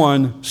this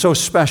one so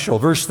special?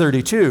 Verse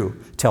 32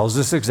 tells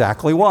us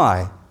exactly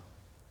why.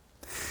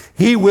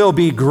 He will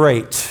be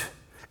great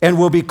and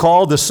will be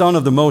called the Son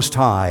of the Most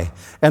High.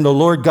 And the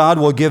Lord God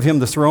will give him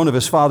the throne of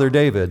his father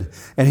David.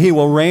 And he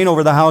will reign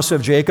over the house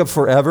of Jacob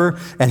forever,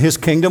 and his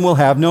kingdom will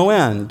have no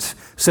end,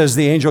 says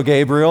the angel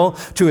Gabriel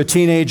to a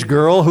teenage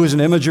girl who's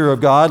an imager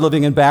of God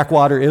living in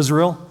backwater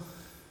Israel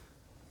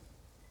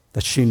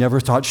that she never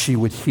thought she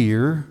would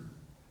hear.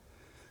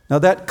 Now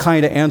that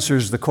kind of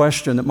answers the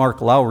question that Mark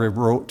Lowry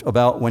wrote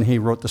about when he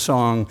wrote the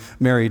song,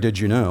 Mary, Did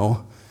You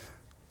Know?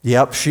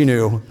 Yep, she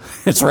knew.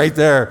 It's right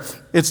there.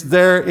 It's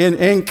there in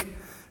ink.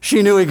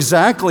 She knew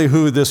exactly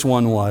who this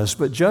one was,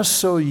 but just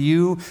so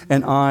you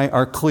and I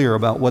are clear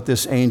about what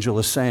this angel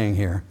is saying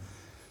here,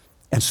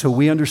 and so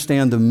we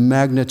understand the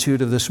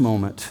magnitude of this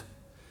moment,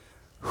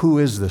 who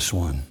is this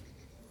one?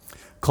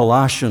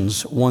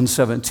 Colossians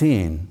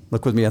 1:17.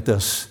 Look with me at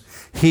this.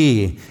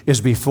 He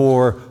is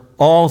before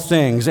all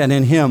things, and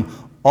in him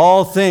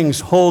all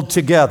things hold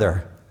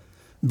together.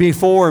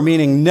 Before,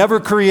 meaning never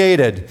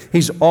created,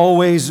 he's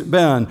always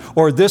been.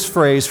 Or this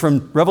phrase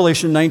from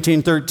Revelation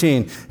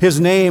 19:13, his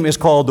name is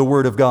called the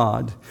Word of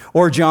God.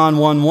 Or John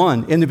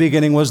 1:1, in the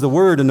beginning was the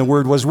Word, and the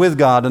Word was with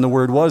God, and the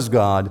Word was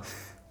God.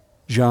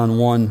 John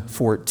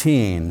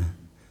 1:14,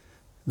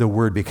 the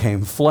Word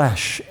became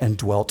flesh and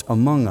dwelt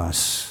among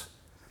us.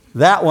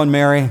 That one,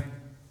 Mary.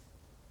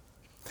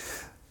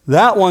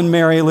 That one,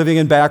 Mary, living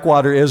in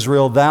backwater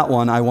Israel, that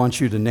one, I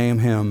want you to name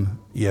him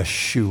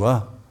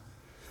Yeshua,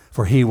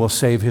 for he will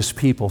save his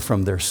people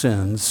from their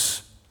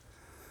sins.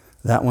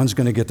 That one's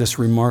going to get this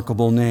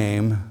remarkable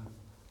name.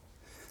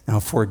 Now,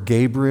 for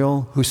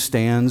Gabriel, who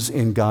stands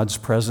in God's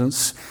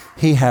presence,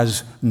 he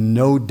has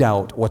no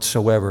doubt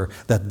whatsoever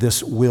that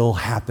this will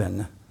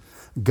happen.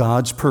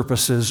 God's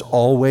purposes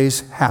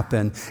always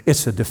happen.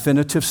 It's a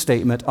definitive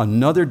statement,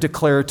 another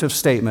declarative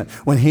statement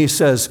when he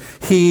says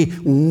he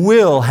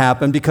will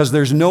happen, because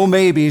there's no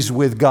maybes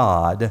with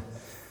God.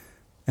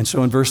 And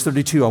so in verse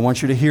 32, I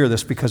want you to hear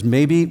this, because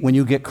maybe when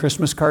you get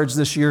Christmas cards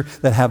this year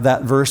that have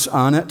that verse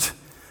on it,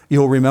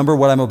 you'll remember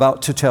what I'm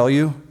about to tell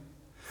you.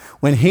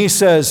 When he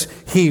says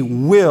he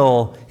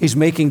will, he's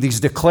making these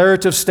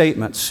declarative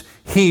statements.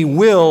 He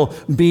will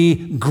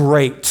be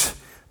great.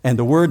 And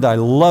the word I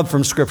love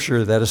from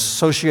Scripture that is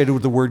associated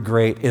with the word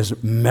great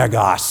is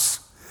megas.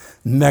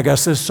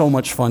 Megas is so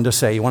much fun to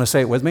say. You want to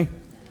say it with me?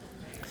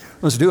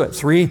 Let's do it.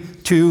 3,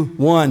 2,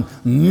 1.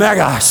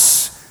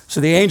 Megas. So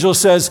the angel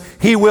says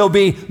he will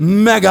be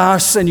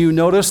megas, and you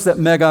notice that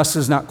megas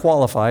is not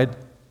qualified.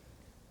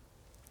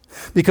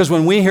 Because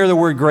when we hear the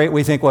word great,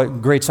 we think,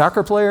 what, great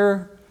soccer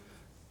player?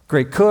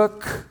 Great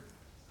cook?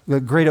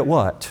 Great at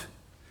what?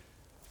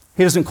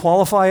 He doesn't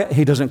qualify it.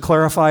 He doesn't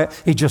clarify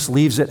it. He just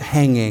leaves it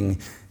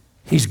hanging.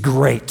 He's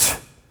great.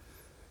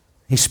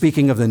 He's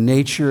speaking of the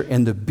nature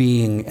and the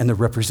being and the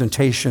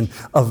representation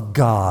of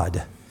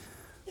God.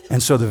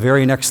 And so the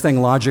very next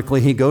thing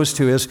logically he goes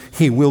to is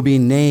he will be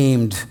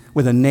named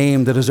with a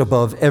name that is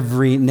above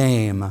every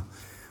name,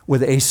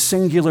 with a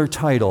singular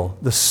title,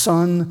 the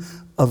Son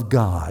of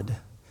God.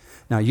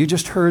 Now, you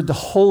just heard the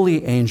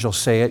holy angel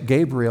say it,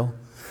 Gabriel.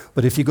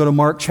 But if you go to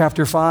Mark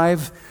chapter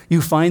 5,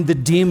 you find the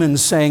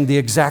demons saying the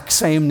exact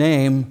same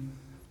name.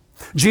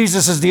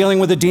 Jesus is dealing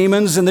with the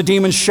demons, and the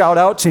demons shout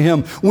out to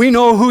him, "We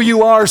know who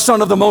you are,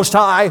 Son of the Most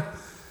High."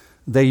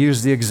 They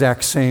use the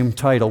exact same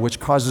title, which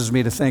causes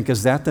me to think,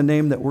 is that the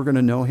name that we're going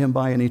to know him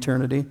by in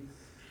eternity?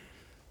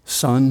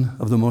 Son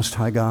of the Most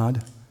High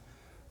God.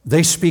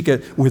 They speak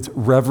it with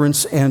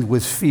reverence and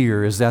with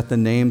fear. Is that the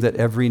name that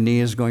every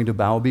knee is going to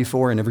bow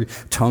before and every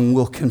tongue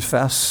will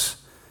confess?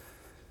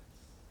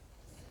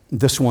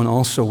 This one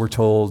also, we're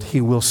told,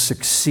 he will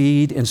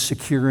succeed in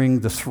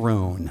securing the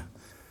throne.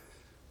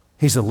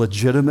 He's a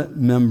legitimate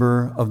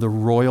member of the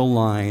royal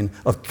line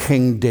of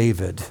King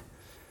David.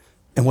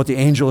 And what the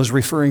angel is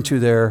referring to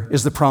there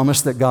is the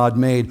promise that God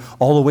made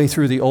all the way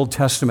through the Old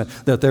Testament,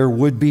 that there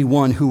would be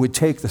one who would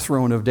take the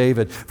throne of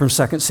David, from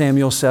 2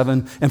 Samuel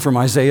 7 and from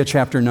Isaiah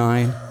chapter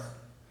 9.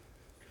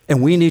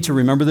 And we need to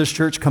remember this,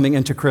 church, coming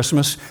into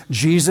Christmas.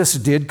 Jesus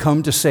did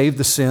come to save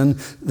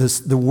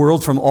the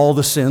world from all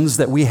the sins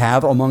that we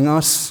have among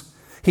us.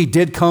 He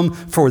did come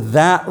for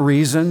that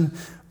reason,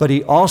 but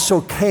he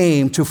also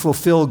came to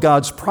fulfill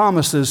God's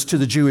promises to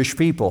the Jewish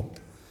people.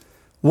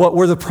 What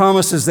were the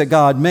promises that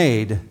God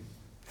made?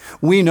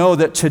 We know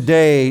that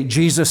today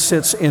Jesus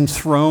sits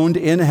enthroned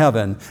in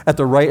heaven at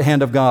the right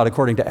hand of God,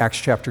 according to Acts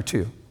chapter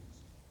 2.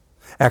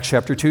 Acts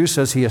chapter 2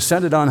 says he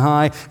ascended on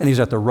high and he's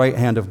at the right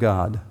hand of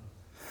God.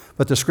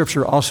 But the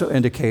scripture also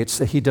indicates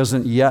that he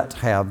doesn't yet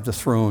have the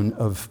throne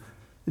of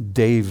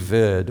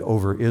David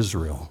over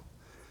Israel,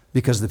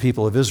 because the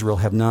people of Israel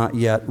have not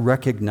yet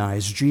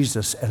recognized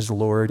Jesus as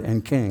Lord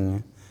and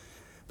King.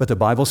 But the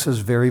Bible says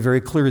very,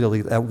 very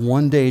clearly that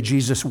one day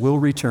Jesus will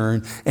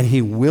return and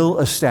he will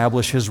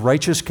establish his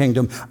righteous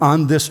kingdom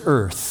on this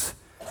earth.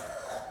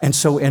 And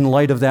so in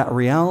light of that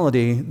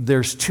reality,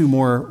 there's two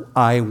more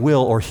I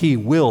will or he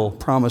will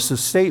promises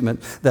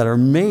statement that are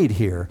made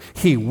here.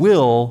 He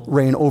will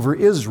reign over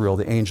Israel,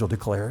 the angel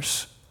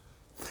declares.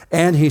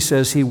 And he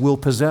says he will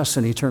possess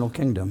an eternal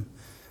kingdom,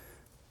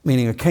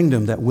 meaning a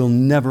kingdom that will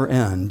never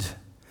end.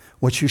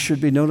 What you should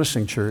be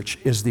noticing, church,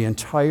 is the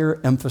entire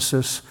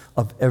emphasis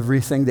of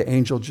everything the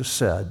angel just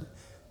said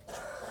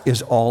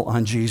is all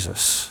on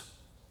Jesus.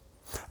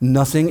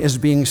 Nothing is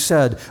being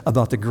said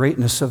about the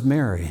greatness of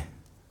Mary.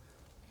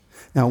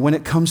 Now, when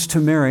it comes to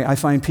Mary, I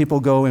find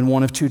people go in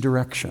one of two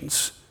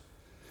directions.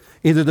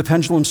 Either the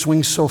pendulum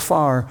swings so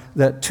far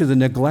that to the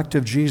neglect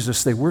of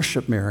Jesus they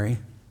worship Mary,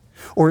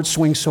 or it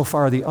swings so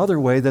far the other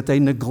way that they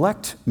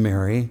neglect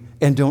Mary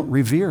and don't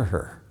revere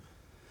her.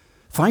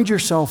 Find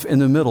yourself in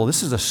the middle.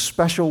 This is a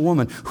special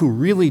woman who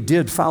really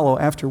did follow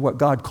after what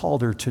God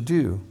called her to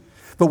do.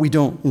 But we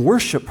don't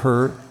worship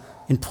her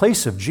in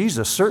place of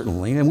Jesus,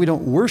 certainly, and we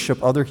don't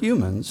worship other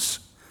humans.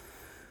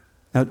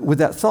 Now, with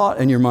that thought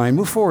in your mind,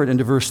 move forward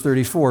into verse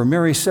 34.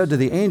 Mary said to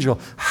the angel,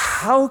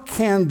 "How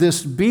can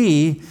this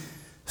be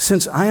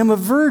since I am a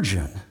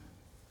virgin?"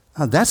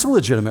 Now, that's a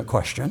legitimate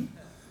question.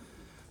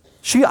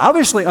 She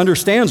obviously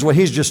understands what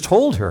he's just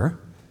told her.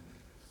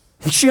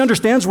 She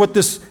understands what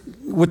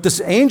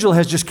this angel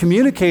has just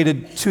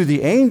communicated to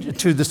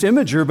this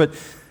imager, but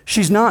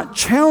she's not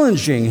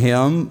challenging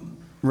him.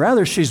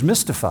 Rather, she's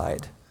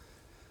mystified.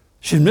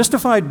 She's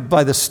mystified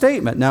by the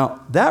statement. Now,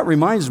 that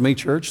reminds me,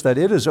 church, that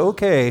it is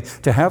okay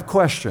to have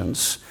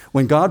questions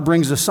when God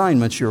brings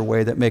assignments your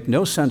way that make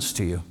no sense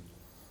to you.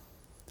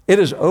 It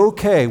is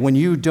okay when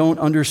you don't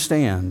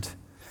understand.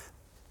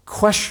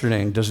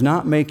 Questioning does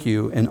not make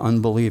you an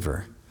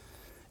unbeliever.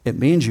 It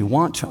means you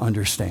want to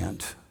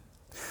understand.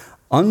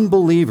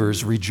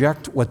 Unbelievers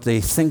reject what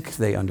they think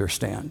they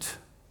understand.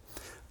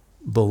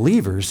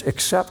 Believers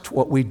accept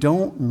what we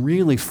don't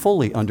really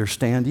fully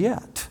understand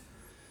yet.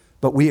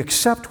 But we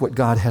accept what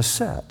God has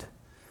said.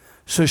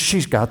 So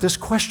she's got this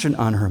question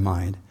on her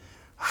mind.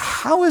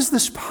 How is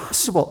this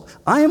possible?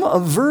 I am a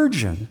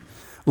virgin.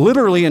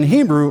 Literally in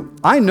Hebrew,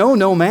 I know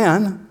no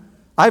man.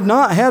 I've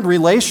not had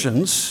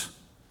relations.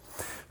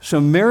 So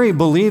Mary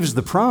believes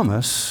the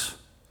promise,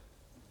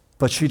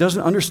 but she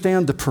doesn't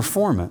understand the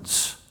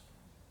performance.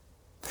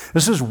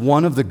 This is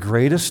one of the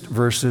greatest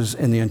verses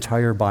in the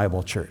entire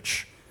Bible,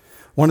 church.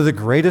 One of the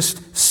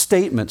greatest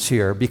statements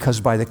here,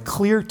 because by the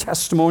clear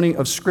testimony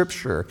of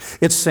Scripture,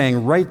 it's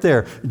saying right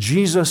there,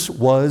 Jesus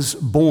was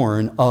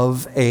born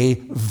of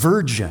a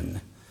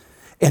virgin.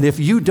 And if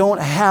you don't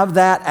have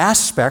that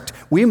aspect,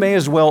 we may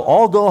as well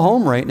all go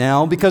home right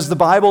now, because the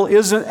Bible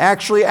isn't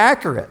actually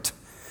accurate.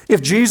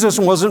 If Jesus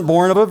wasn't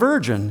born of a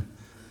virgin,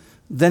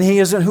 then he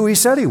isn't who he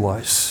said he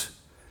was.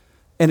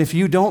 And if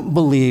you don't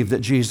believe that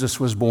Jesus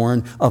was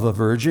born of a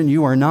virgin,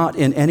 you are not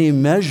in any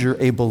measure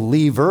a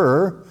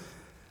believer.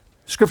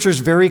 Scripture is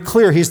very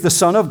clear. He's the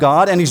Son of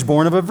God and he's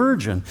born of a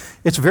virgin.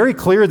 It's very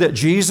clear that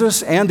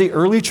Jesus and the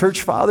early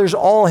church fathers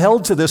all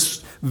held to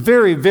this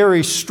very,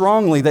 very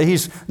strongly, that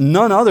he's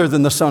none other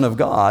than the Son of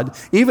God.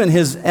 Even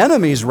his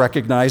enemies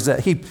recognized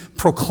that. He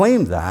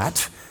proclaimed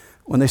that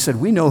when they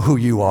said, "We know who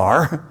you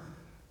are."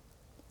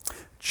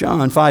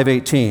 John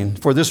 5:18,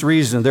 "For this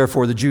reason,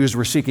 therefore, the Jews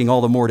were seeking all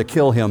the more to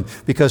kill him,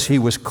 because he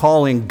was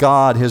calling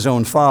God his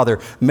own Father,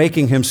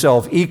 making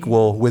himself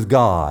equal with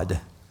God."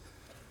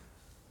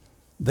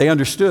 They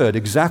understood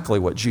exactly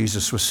what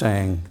Jesus was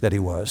saying that he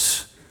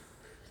was.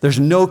 There's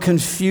no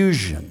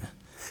confusion.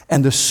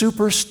 And the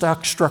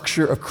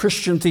superstructure of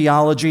Christian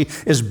theology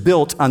is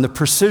built on the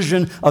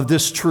precision of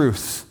this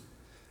truth.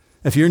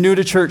 If you're new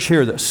to church,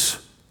 hear this.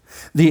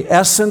 The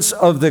essence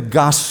of the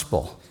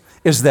gospel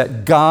is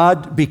that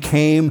God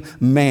became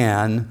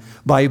man.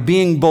 By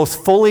being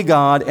both fully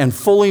God and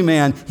fully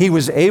man, he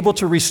was able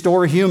to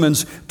restore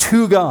humans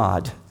to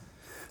God.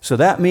 So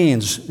that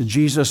means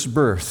Jesus'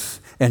 birth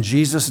and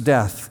Jesus'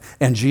 death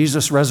and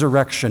Jesus'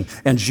 resurrection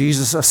and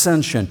Jesus'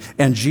 ascension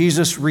and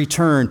Jesus'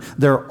 return,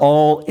 they're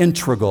all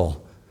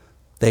integral.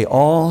 They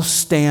all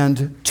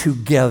stand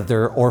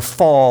together or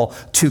fall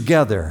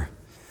together.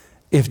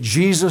 If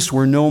Jesus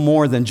were no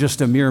more than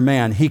just a mere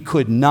man, he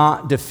could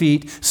not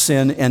defeat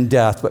sin and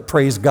death, but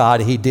praise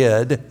God, he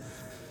did.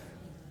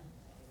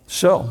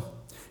 So,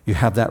 you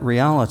have that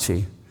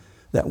reality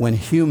that when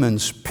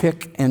humans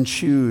pick and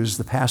choose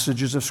the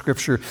passages of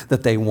Scripture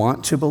that they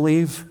want to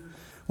believe,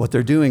 what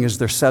they're doing is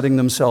they're setting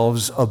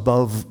themselves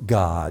above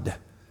God,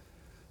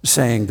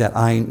 saying that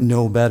I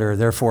know better,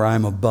 therefore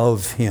I'm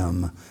above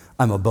him.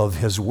 I'm above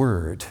his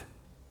word.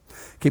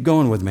 Keep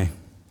going with me.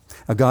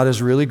 Now, God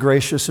is really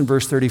gracious in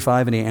verse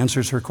 35, and he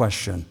answers her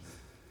question.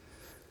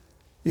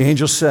 The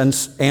angel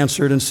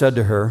answered and said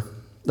to her,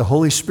 the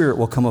Holy Spirit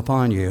will come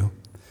upon you,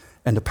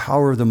 and the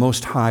power of the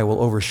Most High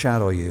will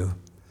overshadow you.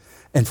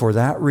 And for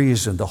that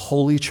reason, the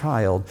Holy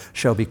Child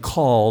shall be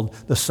called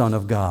the Son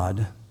of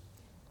God.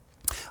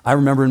 I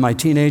remember in my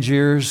teenage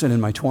years and in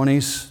my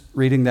 20s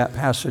reading that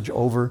passage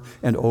over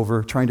and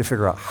over, trying to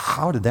figure out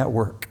how did that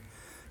work?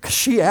 Because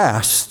she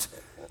asked,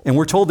 and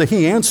we're told that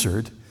he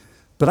answered,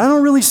 but I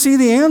don't really see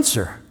the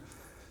answer.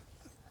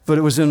 But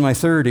it was in my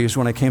 30s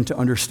when I came to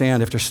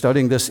understand, after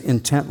studying this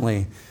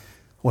intently,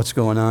 what's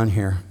going on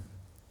here.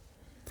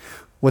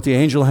 What the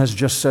angel has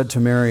just said to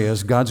Mary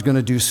is, God's going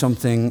to do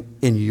something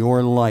in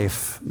your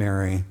life,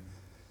 Mary,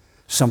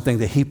 something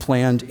that he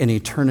planned in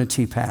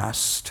eternity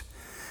past.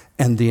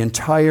 And the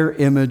entire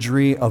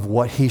imagery of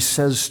what he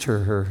says to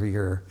her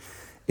here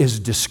is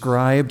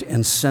described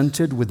and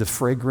scented with the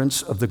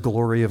fragrance of the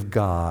glory of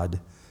God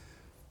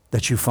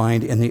that you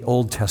find in the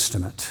Old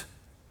Testament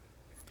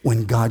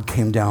when God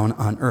came down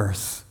on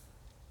earth.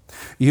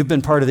 You've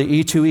been part of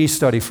the E2E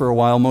study for a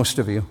while, most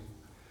of you.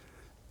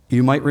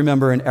 You might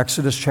remember in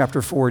Exodus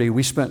chapter 40,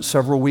 we spent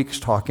several weeks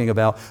talking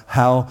about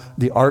how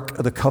the Ark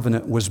of the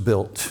Covenant was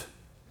built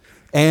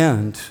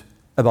and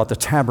about the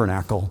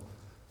tabernacle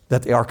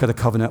that the Ark of the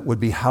Covenant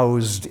would be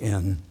housed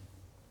in.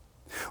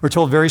 We're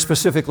told very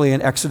specifically in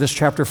Exodus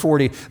chapter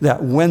 40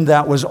 that when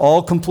that was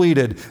all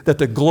completed, that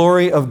the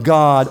glory of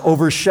God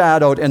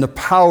overshadowed and the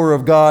power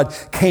of God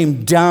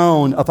came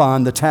down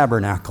upon the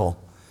tabernacle.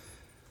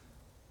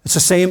 It's the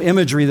same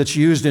imagery that's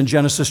used in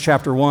Genesis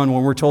chapter 1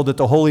 when we're told that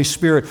the Holy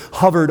Spirit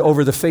hovered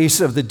over the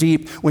face of the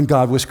deep when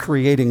God was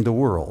creating the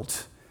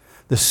world.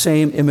 The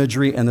same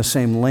imagery and the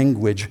same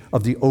language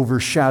of the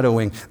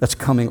overshadowing that's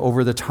coming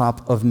over the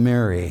top of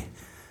Mary.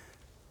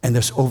 And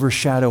this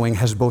overshadowing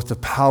has both the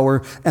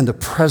power and the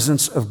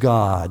presence of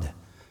God,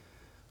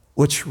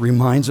 which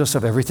reminds us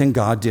of everything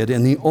God did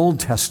in the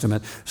Old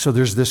Testament. So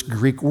there's this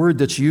Greek word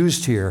that's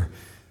used here.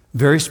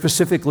 Very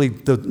specifically,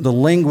 the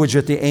language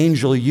that the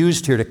angel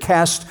used here to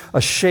cast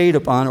a shade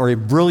upon or a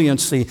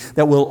brilliancy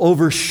that will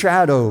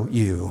overshadow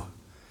you.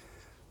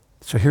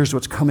 So here's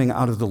what's coming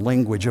out of the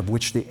language of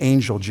which the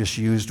angel just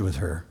used with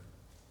her.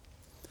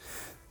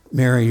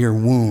 Mary, your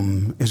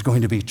womb is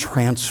going to be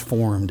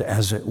transformed,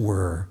 as it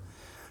were,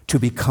 to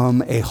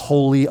become a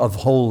holy of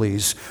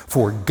holies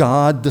for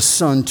God the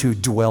Son to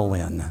dwell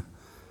in.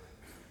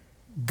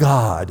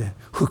 God,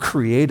 who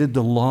created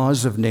the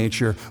laws of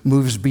nature,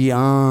 moves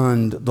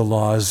beyond the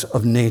laws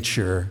of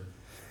nature,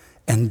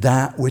 and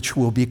that which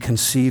will be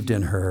conceived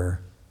in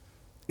her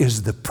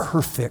is the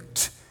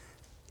perfect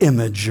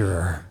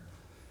imager.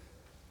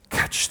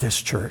 Catch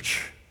this,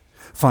 church.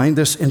 Find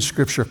this in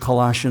Scripture,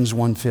 Colossians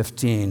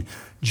 1:15.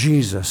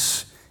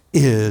 Jesus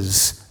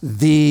is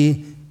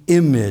the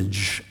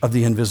image of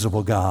the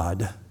invisible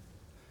God.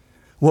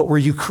 What were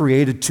you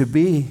created to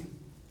be?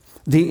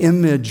 The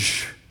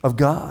image of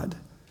God.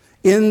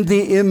 In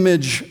the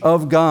image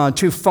of God,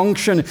 to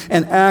function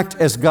and act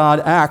as God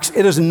acts.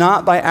 It is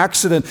not by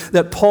accident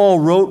that Paul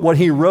wrote what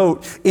he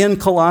wrote in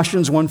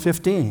Colossians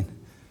 1:15.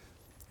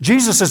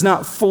 Jesus is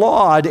not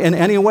flawed in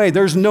any way.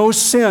 There's no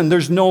sin.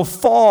 There's no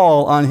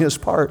fall on his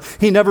part.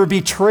 He never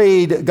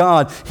betrayed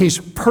God. He's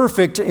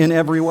perfect in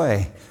every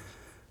way.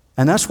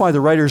 And that's why the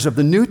writers of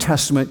the New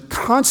Testament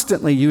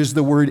constantly use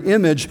the word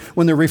image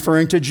when they're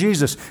referring to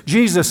Jesus.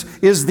 Jesus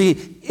is the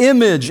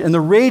image and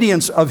the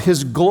radiance of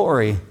his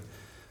glory.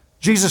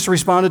 Jesus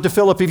responded to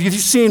Philip, if you've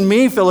seen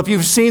me, Philip,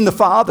 you've seen the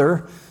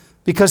Father,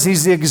 because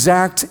he's the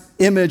exact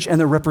image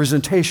and the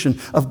representation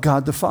of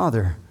God the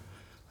Father.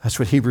 That's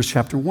what Hebrews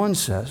chapter 1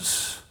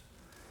 says.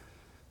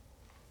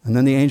 And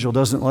then the angel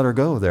doesn't let her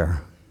go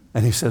there.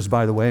 And he says,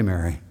 by the way,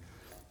 Mary,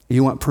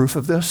 you want proof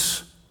of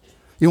this?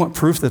 You want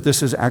proof that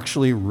this is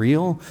actually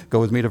real? Go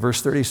with me to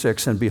verse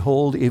 36. And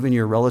behold, even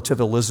your relative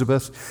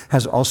Elizabeth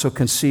has also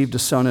conceived a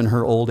son in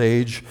her old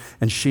age,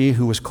 and she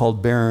who was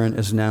called barren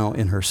is now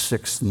in her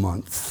 6th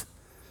month.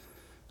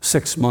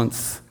 6th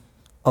month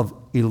of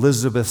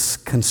Elizabeth's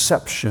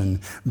conception,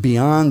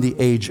 beyond the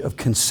age of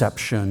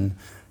conception,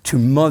 to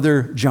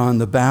mother John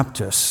the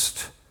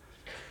Baptist.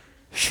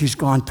 She's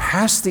gone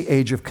past the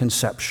age of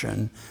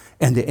conception,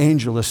 and the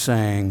angel is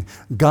saying,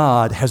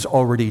 God has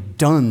already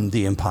done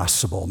the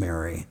impossible,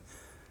 Mary.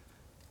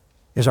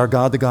 Is our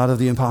God the God of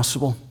the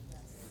impossible?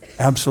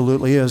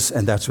 Absolutely is,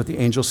 and that's what the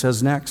angel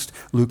says next.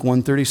 Luke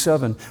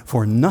 1:37,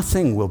 for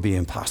nothing will be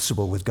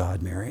impossible with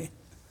God, Mary.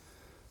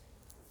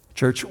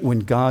 Church,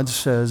 when God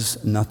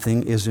says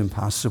nothing is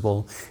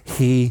impossible,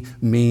 he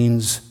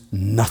means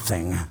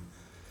nothing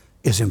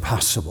is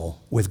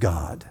impossible with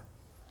God.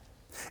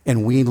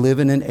 And we live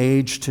in an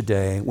age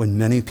today when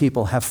many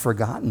people have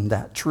forgotten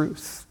that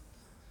truth.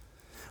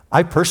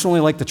 I personally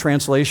like the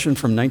translation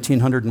from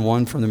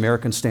 1901 from the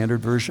American Standard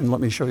Version. Let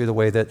me show you the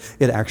way that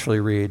it actually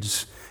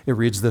reads. It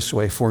reads this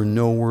way, for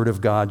no word of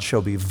God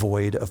shall be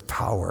void of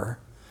power.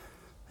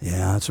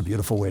 Yeah, that's a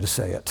beautiful way to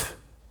say it.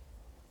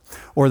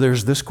 Or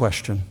there's this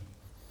question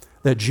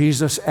that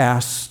Jesus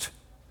asked,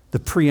 the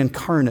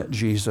pre-incarnate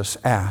Jesus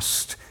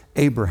asked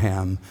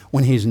Abraham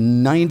when he's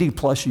 90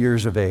 plus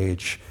years of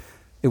age.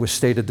 It was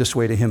stated this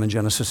way to him in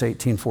Genesis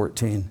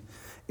 18:14.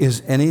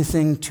 Is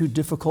anything too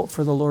difficult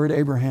for the Lord,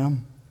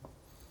 Abraham?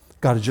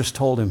 God had just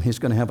told him he's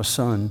going to have a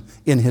son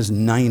in his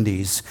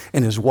 90s,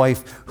 and his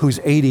wife, who's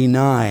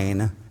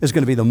 89, is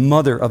going to be the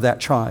mother of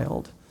that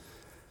child.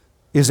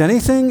 Is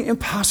anything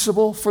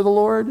impossible for the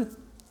Lord?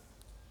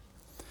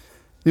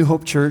 New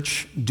Hope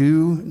Church,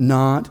 do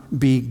not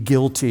be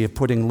guilty of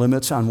putting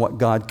limits on what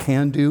God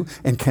can do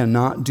and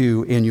cannot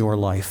do in your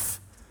life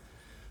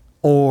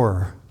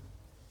or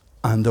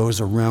on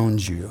those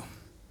around you.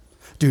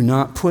 Do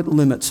not put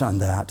limits on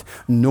that,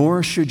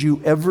 nor should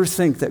you ever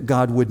think that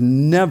God would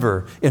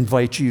never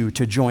invite you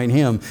to join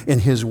him in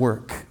his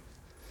work.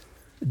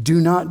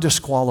 Do not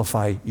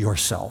disqualify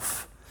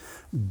yourself.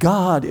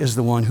 God is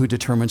the one who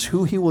determines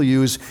who he will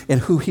use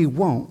and who he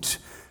won't.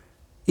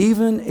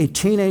 Even a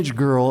teenage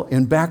girl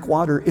in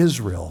backwater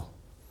Israel,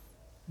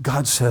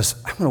 God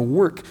says, I'm going to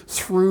work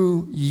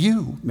through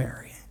you,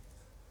 Mary.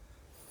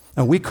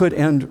 And we could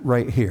end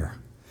right here,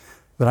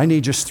 but I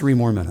need just 3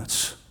 more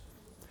minutes.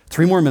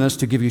 3 more minutes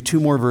to give you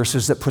 2 more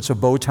verses that puts a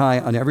bow tie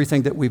on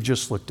everything that we've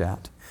just looked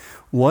at.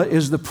 What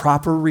is the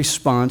proper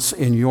response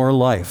in your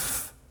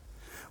life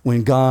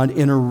when God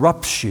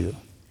interrupts you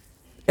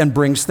and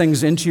brings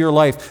things into your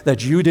life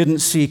that you didn't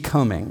see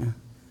coming?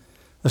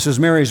 This is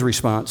Mary's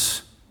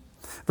response.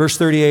 Verse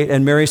 38,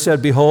 and Mary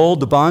said, behold,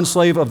 the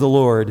bondslave of the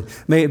Lord,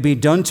 may it be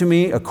done to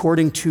me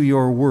according to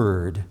your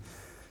word.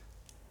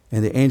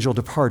 And the angel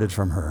departed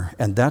from her.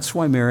 And that's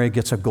why Mary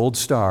gets a gold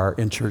star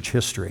in church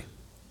history.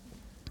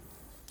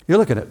 You're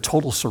looking at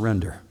total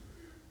surrender.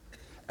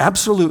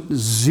 Absolute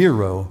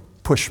zero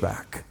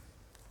pushback.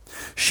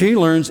 She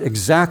learns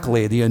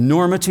exactly the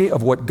enormity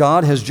of what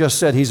God has just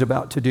said he's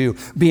about to do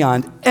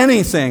beyond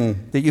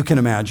anything that you can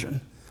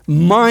imagine.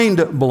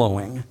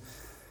 Mind-blowing.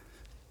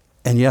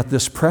 And yet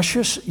this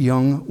precious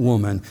young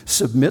woman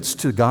submits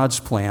to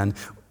God's plan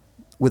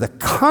with a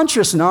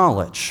conscious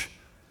knowledge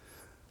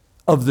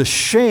of the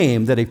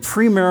shame that a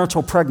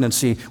premarital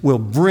pregnancy will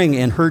bring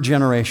in her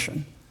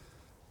generation.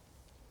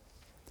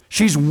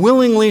 She's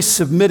willingly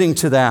submitting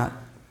to that,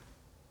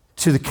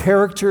 to the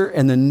character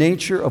and the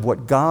nature of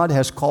what God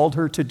has called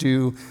her to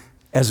do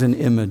as an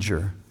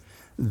imager.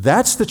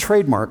 That's the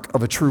trademark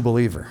of a true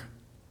believer.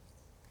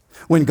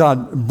 When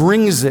God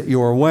brings it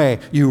your way,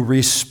 you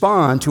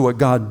respond to what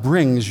God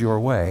brings your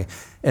way.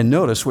 And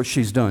notice what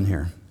she's done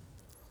here.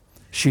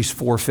 She's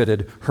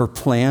forfeited her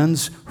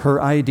plans,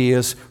 her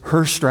ideas,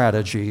 her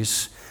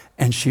strategies,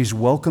 and she's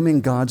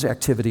welcoming God's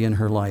activity in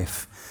her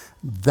life.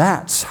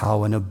 That's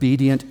how an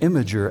obedient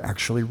imager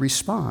actually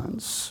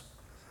responds.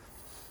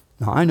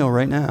 Now, I know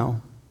right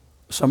now,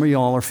 some of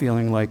y'all are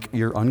feeling like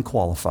you're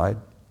unqualified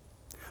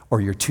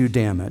or you're too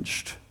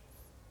damaged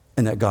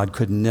and that God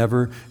could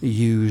never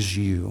use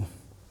you.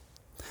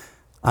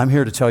 I'm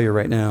here to tell you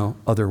right now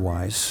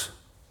otherwise.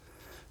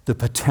 The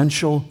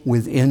potential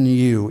within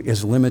you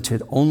is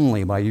limited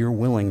only by your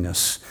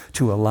willingness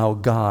to allow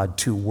God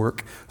to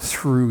work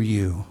through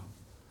you.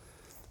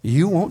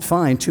 You won't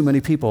find too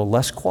many people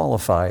less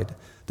qualified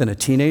than a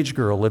teenage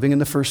girl living in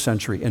the first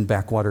century in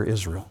backwater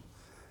Israel.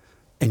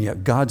 And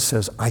yet God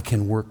says, I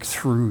can work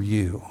through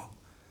you.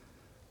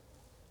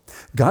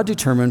 God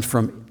determined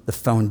from the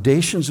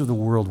foundations of the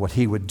world what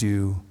he would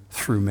do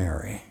through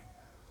Mary.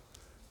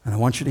 And I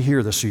want you to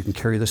hear this so you can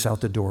carry this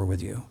out the door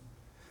with you.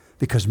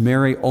 Because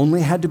Mary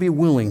only had to be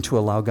willing to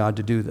allow God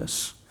to do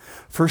this.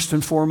 First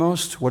and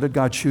foremost, what did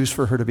God choose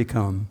for her to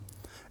become?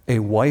 A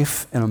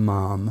wife and a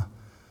mom,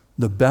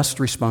 the best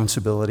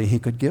responsibility he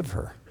could give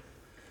her.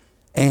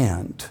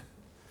 And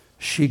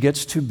she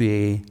gets to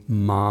be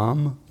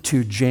mom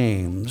to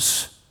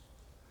James.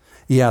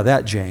 Yeah,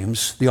 that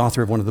James, the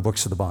author of one of the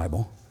books of the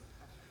Bible,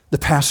 the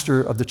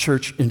pastor of the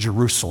church in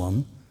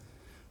Jerusalem.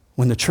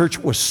 When the church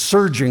was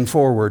surging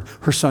forward,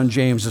 her son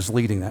James is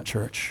leading that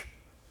church.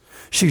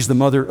 She's the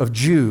mother of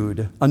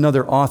Jude,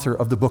 another author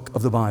of the book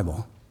of the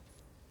Bible.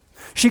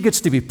 She gets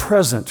to be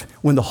present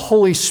when the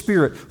Holy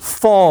Spirit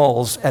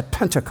falls at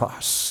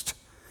Pentecost.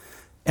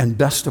 And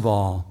best of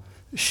all,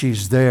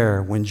 she's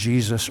there when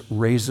Jesus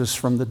raises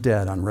from the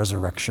dead on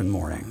resurrection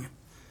morning.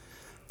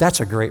 That's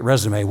a great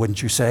resume,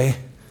 wouldn't you say?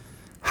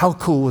 How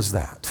cool is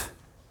that?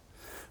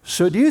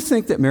 So do you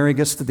think that Mary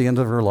gets to the end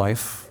of her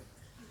life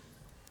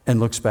and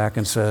looks back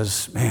and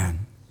says,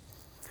 man,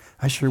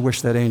 I sure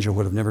wish that angel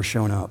would have never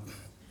shown up.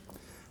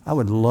 I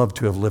would love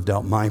to have lived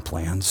out my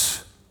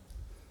plans.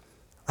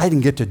 I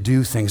didn't get to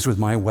do things with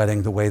my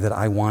wedding the way that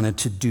I wanted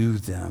to do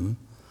them.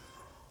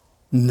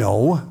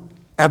 No,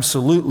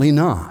 absolutely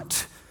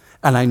not.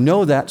 And I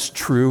know that's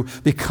true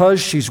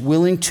because she's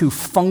willing to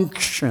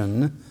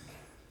function.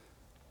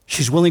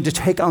 She's willing to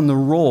take on the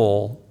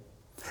role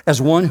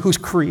as one who's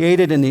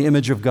created in the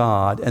image of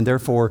God and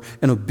therefore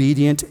an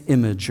obedient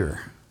imager.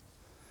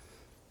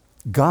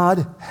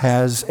 God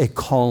has a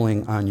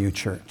calling on you,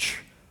 church.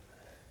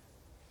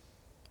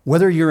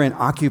 Whether you're in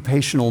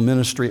occupational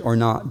ministry or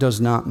not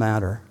does not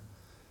matter.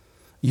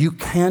 You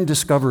can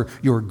discover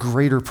your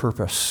greater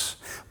purpose,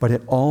 but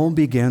it all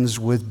begins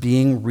with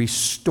being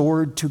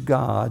restored to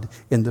God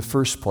in the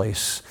first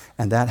place,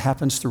 and that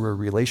happens through a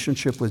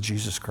relationship with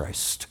Jesus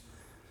Christ.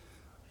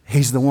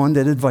 He's the one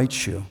that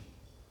invites you.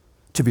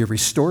 to be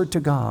restored to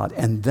God,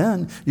 and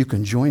then you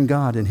can join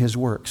God in his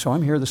work. So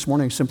I'm here this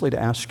morning simply to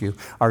ask you,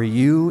 are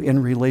you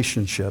in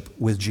relationship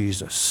with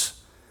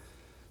Jesus?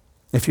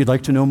 If you'd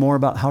like to know more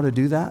about how to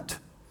do that,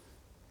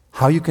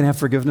 how you can have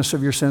forgiveness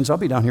of your sins, I'll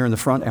be down here in the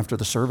front after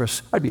the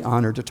service. I'd be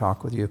honored to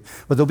talk with you.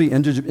 But there'll be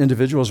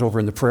individuals over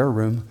in the prayer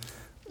room.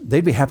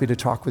 They'd be happy to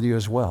talk with you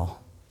as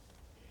well.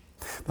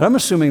 But I'm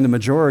assuming the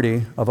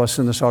majority of us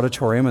in this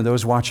auditorium and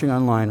those watching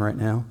online right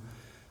now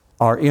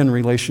are in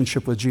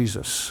relationship with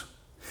Jesus.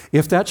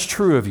 If that's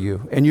true of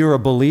you and you're a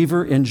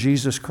believer in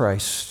Jesus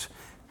Christ,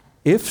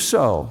 if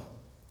so,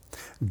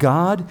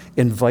 God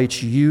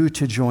invites you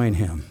to join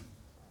him.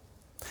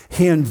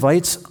 He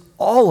invites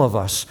all of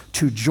us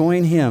to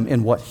join him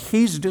in what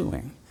he's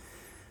doing,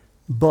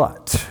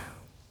 but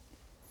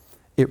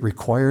it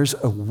requires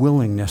a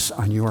willingness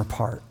on your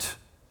part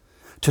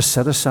to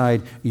set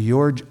aside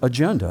your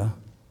agenda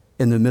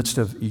in the midst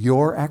of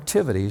your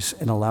activities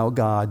and allow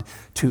God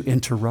to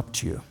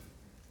interrupt you.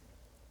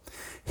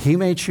 He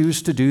may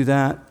choose to do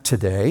that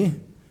today,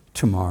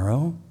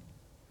 tomorrow,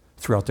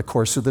 throughout the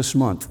course of this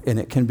month, and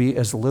it can be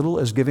as little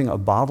as giving a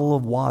bottle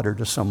of water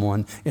to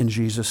someone in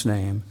Jesus'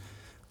 name,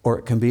 or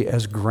it can be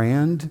as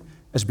grand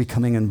as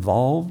becoming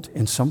involved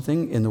in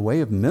something in the way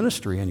of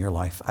ministry in your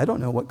life. I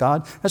don't know what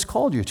God has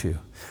called you to,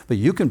 but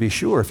you can be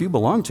sure if you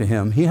belong to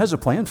him, he has a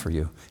plan for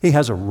you. He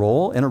has a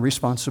role and a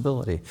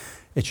responsibility.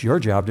 It's your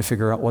job to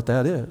figure out what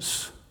that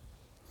is.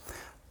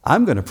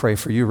 I'm going to pray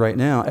for you right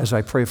now as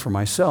I pray for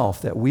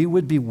myself that we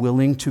would be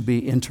willing to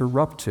be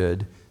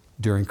interrupted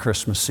during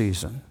Christmas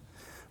season,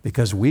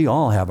 because we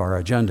all have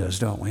our agendas,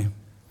 don't we?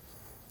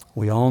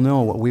 We all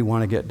know what we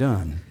want to get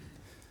done.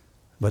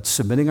 But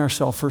submitting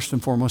ourselves first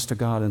and foremost to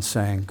God and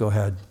saying, go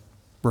ahead,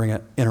 bring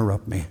it,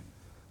 interrupt me.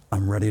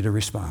 I'm ready to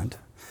respond.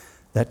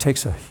 That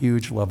takes a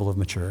huge level of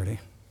maturity.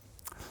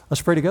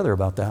 Let's pray together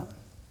about that.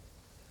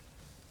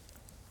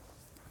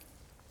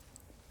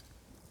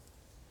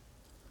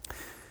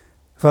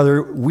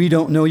 Father, we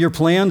don't know your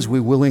plans.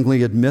 We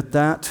willingly admit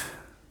that.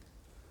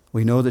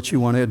 We know that you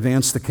want to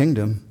advance the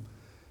kingdom.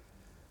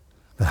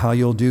 But how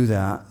you'll do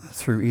that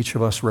through each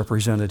of us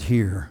represented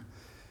here,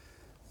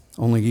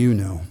 only you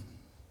know.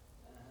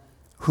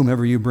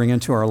 Whomever you bring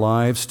into our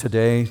lives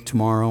today,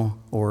 tomorrow,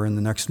 or in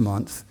the next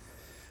month,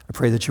 I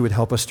pray that you would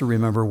help us to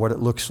remember what it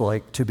looks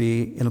like to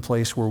be in a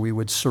place where we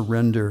would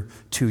surrender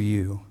to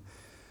you,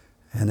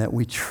 and that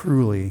we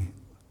truly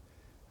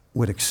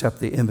would accept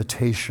the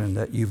invitation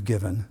that you've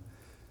given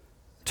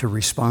to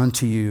respond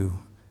to you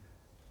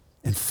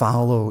and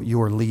follow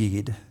your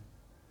lead.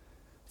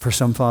 For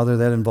some, Father,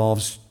 that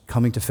involves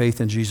coming to faith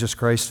in Jesus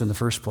Christ in the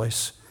first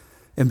place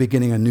and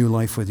beginning a new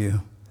life with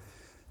you.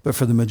 But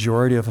for the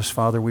majority of us,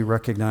 Father, we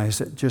recognize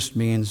it just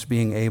means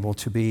being able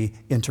to be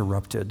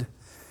interrupted.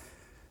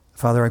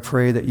 Father, I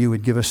pray that you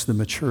would give us the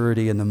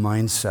maturity and the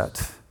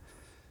mindset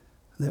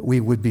that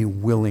we would be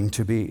willing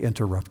to be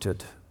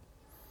interrupted.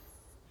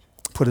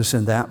 Put us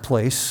in that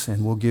place,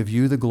 and we'll give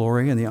you the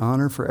glory and the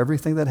honor for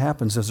everything that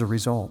happens as a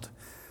result.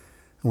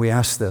 We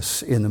ask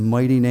this in the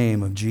mighty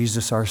name of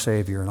Jesus, our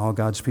Savior, and all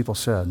God's people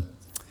said,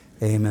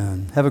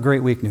 amen. Have a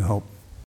great week, New Hope.